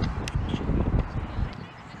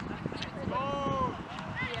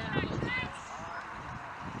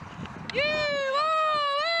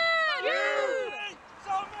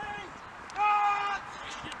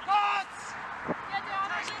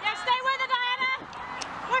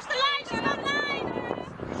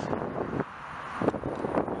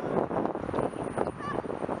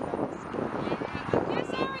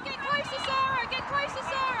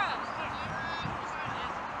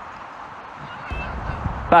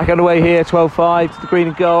 Back underway here, 12-5 to the green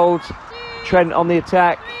and gold. Trent on the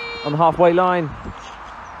attack on the halfway line.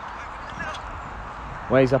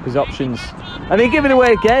 Weighs up his options. And they give it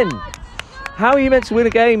away again. How are you meant to win a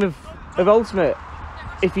game of Ultimate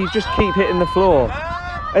if you just keep hitting the floor?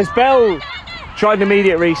 As Bell tried an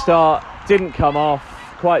immediate restart, didn't come off,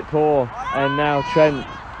 quite poor. And now Trent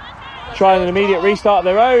trying an immediate restart of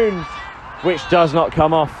their own, which does not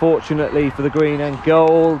come off, fortunately, for the green and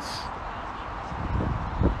golds.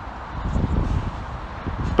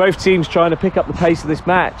 Both teams trying to pick up the pace of this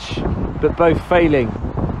match, but both failing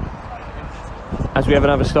as we have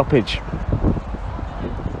another stoppage.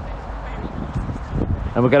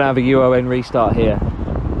 And we're going to have a UoN restart here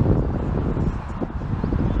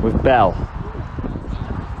with Bell.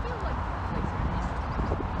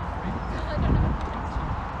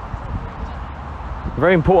 A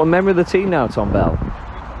very important member of the team now, Tom Bell.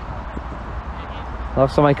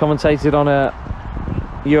 Last time I commentated on a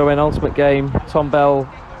UoN Ultimate game, Tom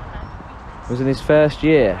Bell was in his first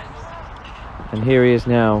year, and here he is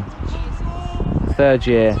now, third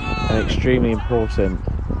year, an extremely important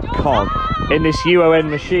cog in this UoN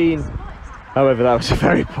machine. However, that was a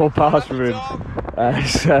very poor pass from him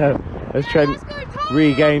as Trent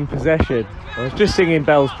regained possession. I was just singing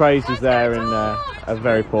Bell's praises there, and a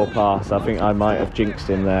very poor pass. I think I might have jinxed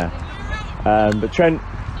him there. But Trent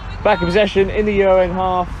back in possession in the UoN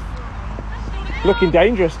half, looking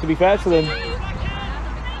dangerous, to be fair to them.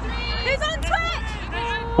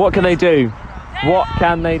 What can they do? What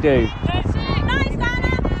can they do?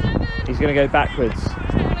 He's going to go backwards.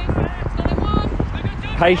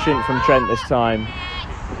 Patient from Trent this time.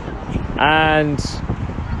 And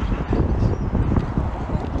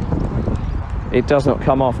it does not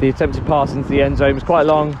come off. The attempted pass into the end zone was quite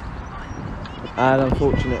long. And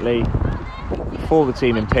unfortunately, for the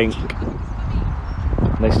team in pink,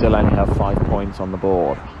 they still only have 5 points on the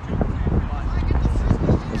board.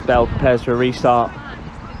 As Bell prepares for a restart.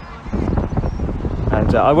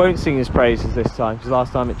 And I won't sing his praises this time, because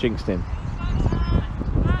last time it jinxed him.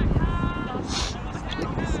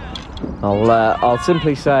 I'll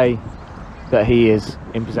simply say that he is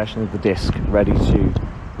in possession of the disc, ready to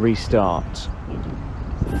restart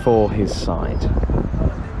for his side.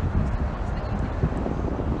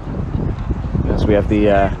 As we have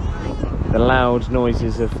the loud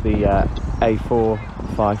noises of the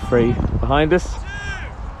A453 behind us,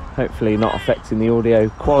 hopefully not affecting the audio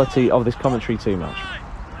quality of this commentary too much.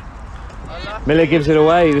 Miller gives it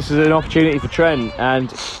away. This is an opportunity for Trent,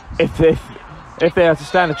 and if they have to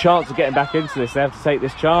stand a chance of getting back into this, they have to take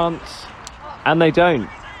this chance, and they don't.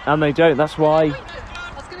 That's why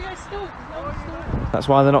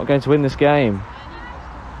they're not going to win this game.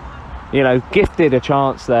 You know, gifted a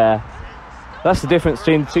chance there. That's the difference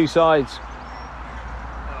between the two sides.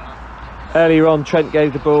 Earlier on, Trent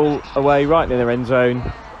gave the ball away right near their end zone.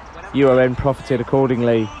 UoN profited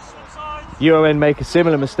accordingly. UoN make a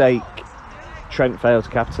similar mistake. Trent failed to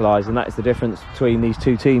capitalise, and that is the difference between these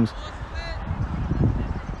two teams.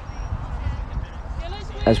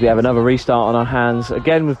 As we have another restart on our hands,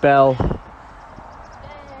 again with Bell.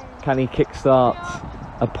 Can he kickstart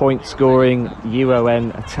a point-scoring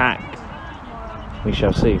UoN attack? We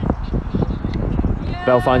shall see.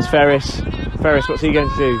 Bell finds Ferris. Ferris, what's he going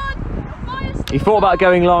to do? He thought about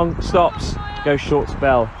going long, stops, goes short to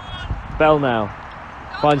Bell. Bell now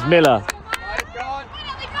finds Miller.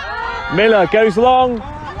 Miller goes long,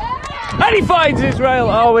 and he finds Israel.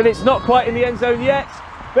 Oh, and it's not quite in the end zone yet,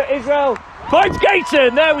 but Israel finds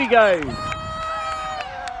Gayton. There we go.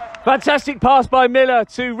 Fantastic pass by Miller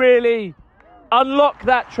to really unlock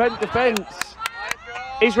that Trent defence.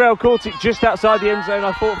 Israel caught it just outside the end zone.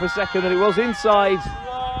 I thought for a second that it was inside,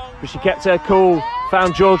 but she kept her cool.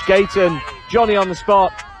 Found George Gayton. Johnny on the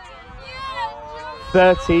spot.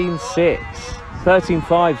 13-6.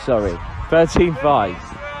 13-5, sorry. 13-5.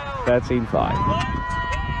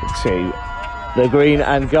 13-5 to the green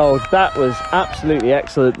and gold. That was absolutely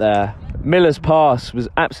excellent there. Miller's pass was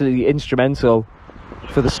absolutely instrumental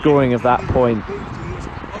for the scoring of that point.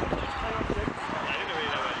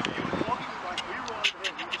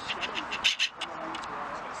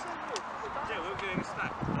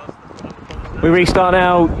 We restart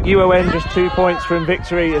now. UoN just 2 points from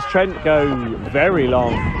victory as Trent go very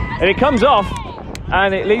long. And it comes off,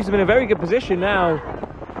 and it leaves them in a very good position now.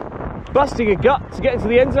 Busting a gut to get into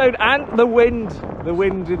the end zone, and the wind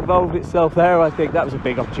involved itself there. I think that was a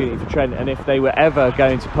big opportunity for Trent, and if they were ever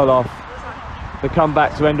going to pull off the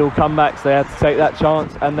comeback to end all comebacks, they had to take that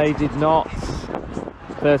chance, and they did not.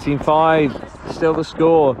 13-5, still the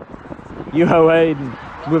score. UoN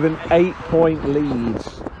with an 8-point lead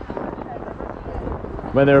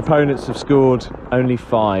when their opponents have scored only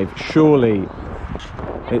 5. Surely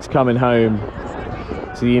it's coming home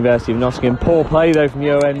to the University of Nottingham. Poor play though from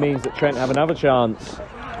UoN means that Trent have another chance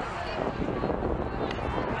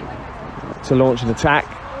to launch an attack.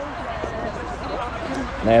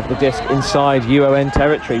 They have the disc inside UoN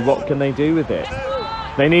territory. What can they do with it?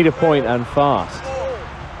 They need a point, and fast.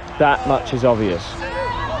 That much is obvious.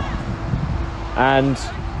 And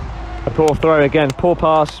a poor throw again, poor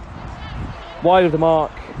pass, wide of the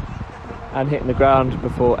mark and hitting the ground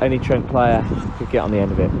before any Trent player could get on the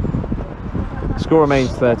end of it. Score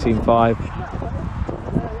remains 13-5,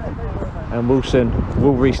 and Wilson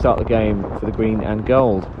will restart the game for the green and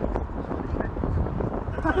gold.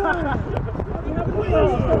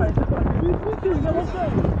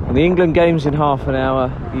 And the England game's in half an hour,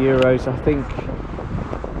 the Euros. I think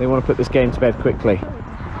they want to put this game to bed quickly.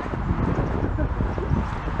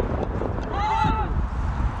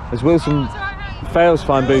 As Wilson fails to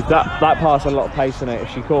find Booth, that pass had a lot of pace in it. If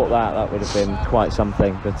she caught that, that would have been quite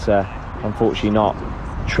something. But unfortunately not.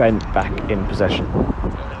 Trent back in possession.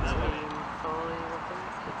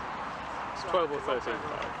 It's 12 or 13.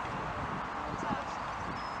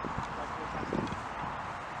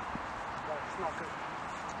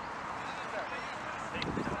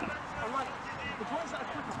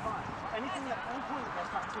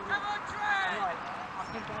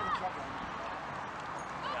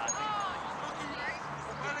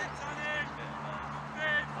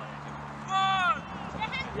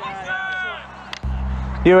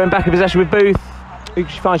 UoN back in possession with Booth. Who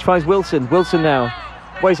she finds Wilson. Wilson now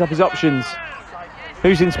weighs up his options.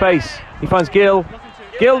 Who's in space? He finds Gill.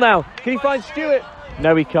 Gill now. Can he find Stewart?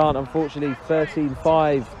 No, he can't, unfortunately.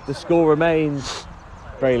 13-5. The score remains.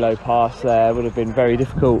 Very low pass there. Would have been very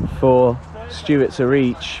difficult for Stewart to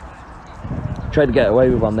reach. Tried to get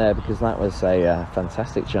away with one there because that was a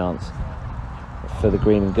fantastic chance for the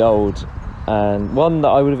green and gold. And one that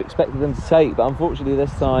I would have expected them to take, but unfortunately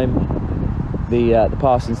this time the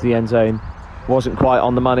pass into the end zone wasn't quite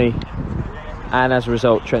on the money, and as a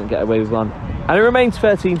result Trent get away with one, and it remains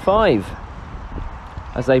 13-5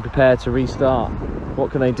 as they prepare to restart.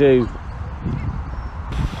 What can they do?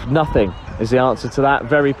 Nothing is the answer to that.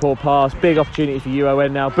 Very poor pass. Big opportunity for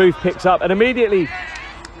UoN now. Booth picks up and immediately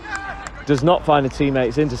does not find a teammate.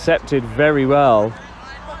 It's intercepted very well,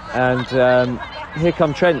 and here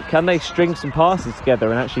come Trent. Can they string some passes together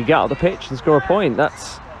and actually get out the pitch and score a point?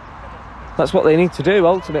 That's what they need to do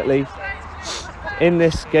ultimately in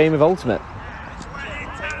this game of Ultimate.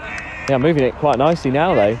 Yeah, moving it quite nicely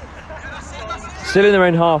now though. Still in their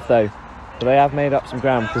own half though, but they have made up some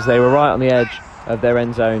ground because they were right on the edge of their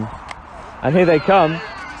end zone. And here they come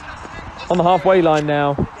on the halfway line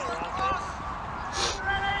now.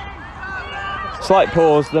 Slight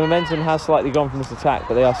pause. The momentum has slightly gone from this attack,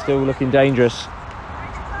 but they are still looking dangerous.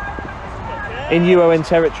 In UoN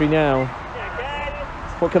territory now.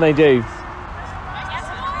 What can they do?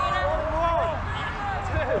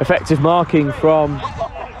 Effective marking from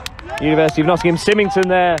University of Nottingham. Symington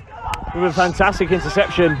there with a fantastic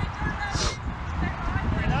interception.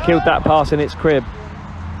 Killed that pass in its crib.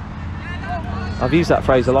 I've used that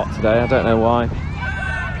phrase a lot today, I don't know why.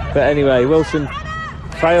 But anyway, Wilson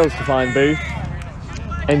fails to find Booth.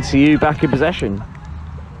 NTU back in possession.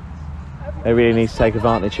 They really need to take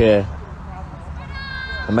advantage here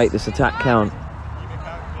and make this attack count.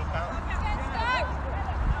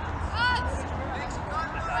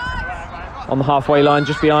 On the halfway line,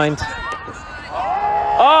 just behind.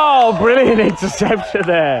 Oh, brilliant interception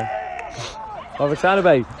there by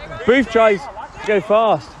Watanabe. Booth tries to go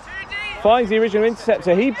fast, finds the original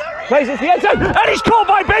interceptor. He plays it to the end zone, and he's caught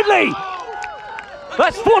by Bentley.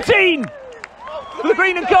 That's 14 for the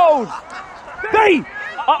green and gold. They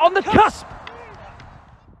are on the cusp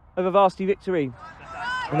of a varsity victory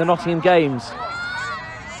in the Nottingham Games.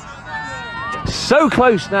 So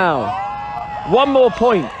close now. One more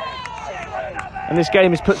point and this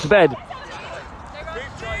game is put to bed.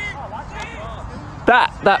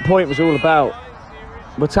 That point was all about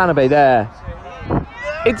Watanabe there,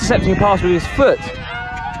 intercepting a pass with his foot,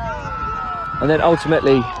 and then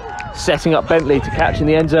ultimately setting up Bentley to catch in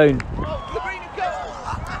the end zone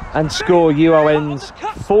and score UoN's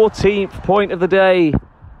 14th point of the day.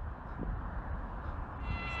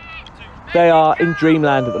 They are in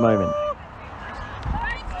dreamland at the moment.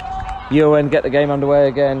 UoN get the game underway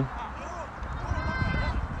again.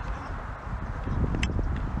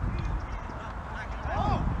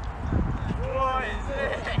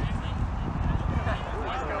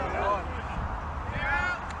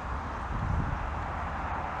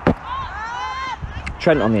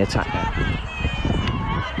 Trent on the attack now.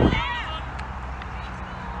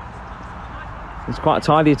 It's quite a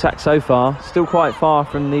tidy attack so far. Still quite far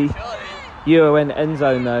from the UoN end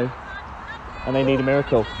zone though, and they need a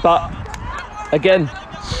miracle. But again,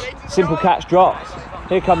 simple catch dropped.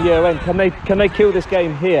 Here come UoN. Can they kill this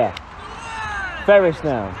game here? Ferris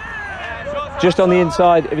now, just on the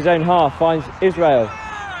inside of his own half, finds Israel.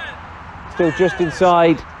 Still just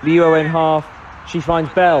inside the UoN half. She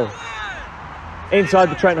finds Bell. Inside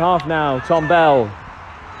the Trent half now, Tom Bell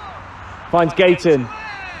finds Gayton.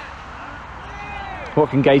 What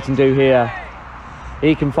can Gayton do here?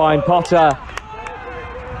 He can find Potter.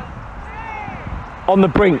 On the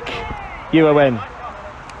brink, UoN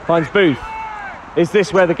finds Booth. Is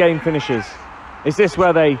this where the game finishes? Is this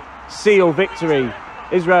where they seal victory?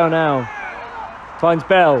 Israel now finds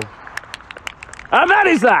Bell. And that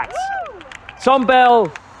is that! Tom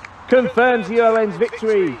Bell confirms UoN's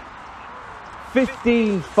victory.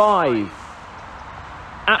 15-5.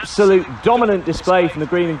 Absolute dominant display from the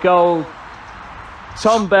green and gold.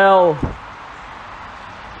 Tom Bell,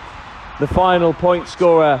 the final point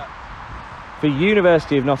scorer for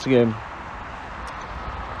University of Nottingham.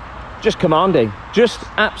 Just commanding, just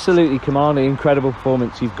absolutely commanding. Incredible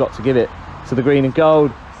performance. You've got to give it to the green and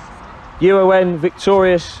gold. UoN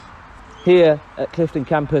victorious here at Clifton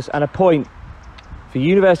Campus, and a point for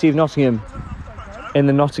University of Nottingham in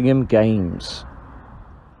the Nottingham Games.